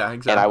 right? Yeah, And I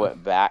exactly.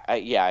 went back.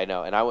 Yeah, I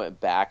know, and I went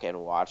back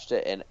and watched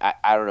it, and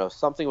I don't know,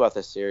 something about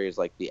the series,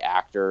 like the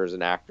actors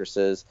and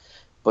actresses,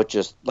 but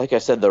just like I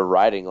said, the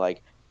writing,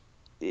 like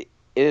it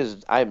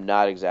is. I'm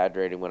not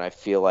exaggerating when I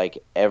feel like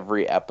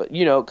every episode,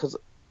 because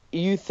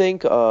you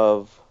think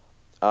of,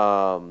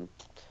 um,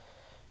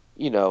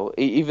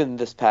 even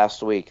this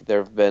past week, there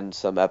have been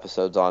some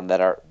episodes on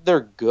that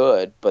they're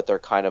good, but they're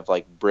kind of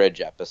like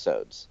bridge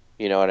episodes.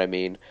 You know what I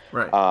mean?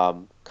 Right.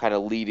 Kind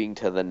of leading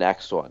to the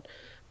next one.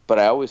 But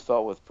I always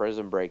felt with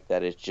Prison Break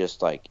that it's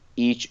just like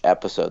each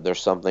episode,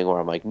 there's something where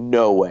I'm like,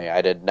 no way,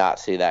 I did not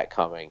see that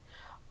coming.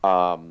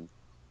 And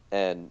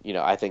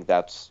I think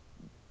that's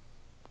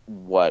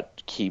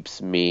what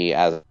keeps me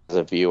as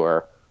a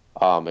viewer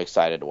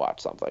excited to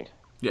watch something.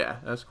 Yeah,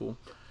 that's cool.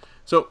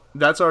 So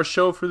that's our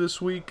show for this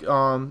week.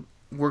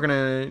 We're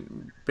gonna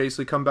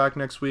basically come back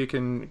next week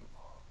and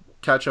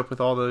catch up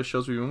with all the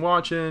shows we've been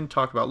watching,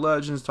 talk about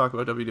Legends, talk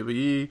about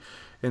WWE,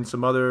 and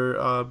some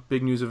other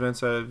big news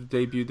events that have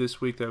debuted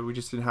this week that we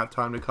just didn't have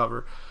time to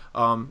cover.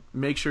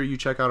 Make sure you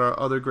check out our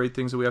other great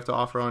things that we have to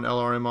offer on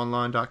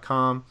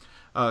lrmonline.com.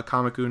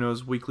 Comic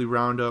Uno's weekly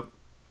roundup.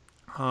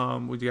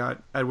 We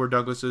got Edward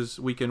Douglas's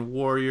Weekend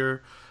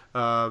Warrior,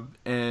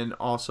 and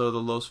also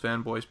the Los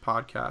Fanboys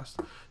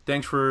podcast.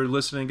 Thanks for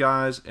listening,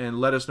 guys, and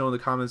let us know in the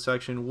comment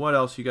section what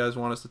else you guys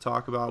want us to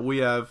talk about. We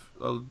have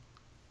an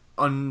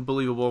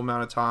unbelievable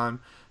amount of time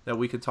that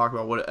we could talk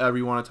about whatever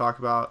you want to talk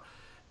about,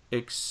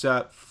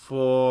 except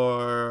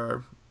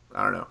for,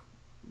 I don't know,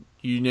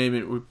 you name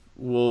it,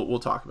 we'll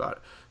talk about it.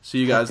 See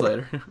you guys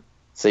later.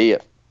 See ya.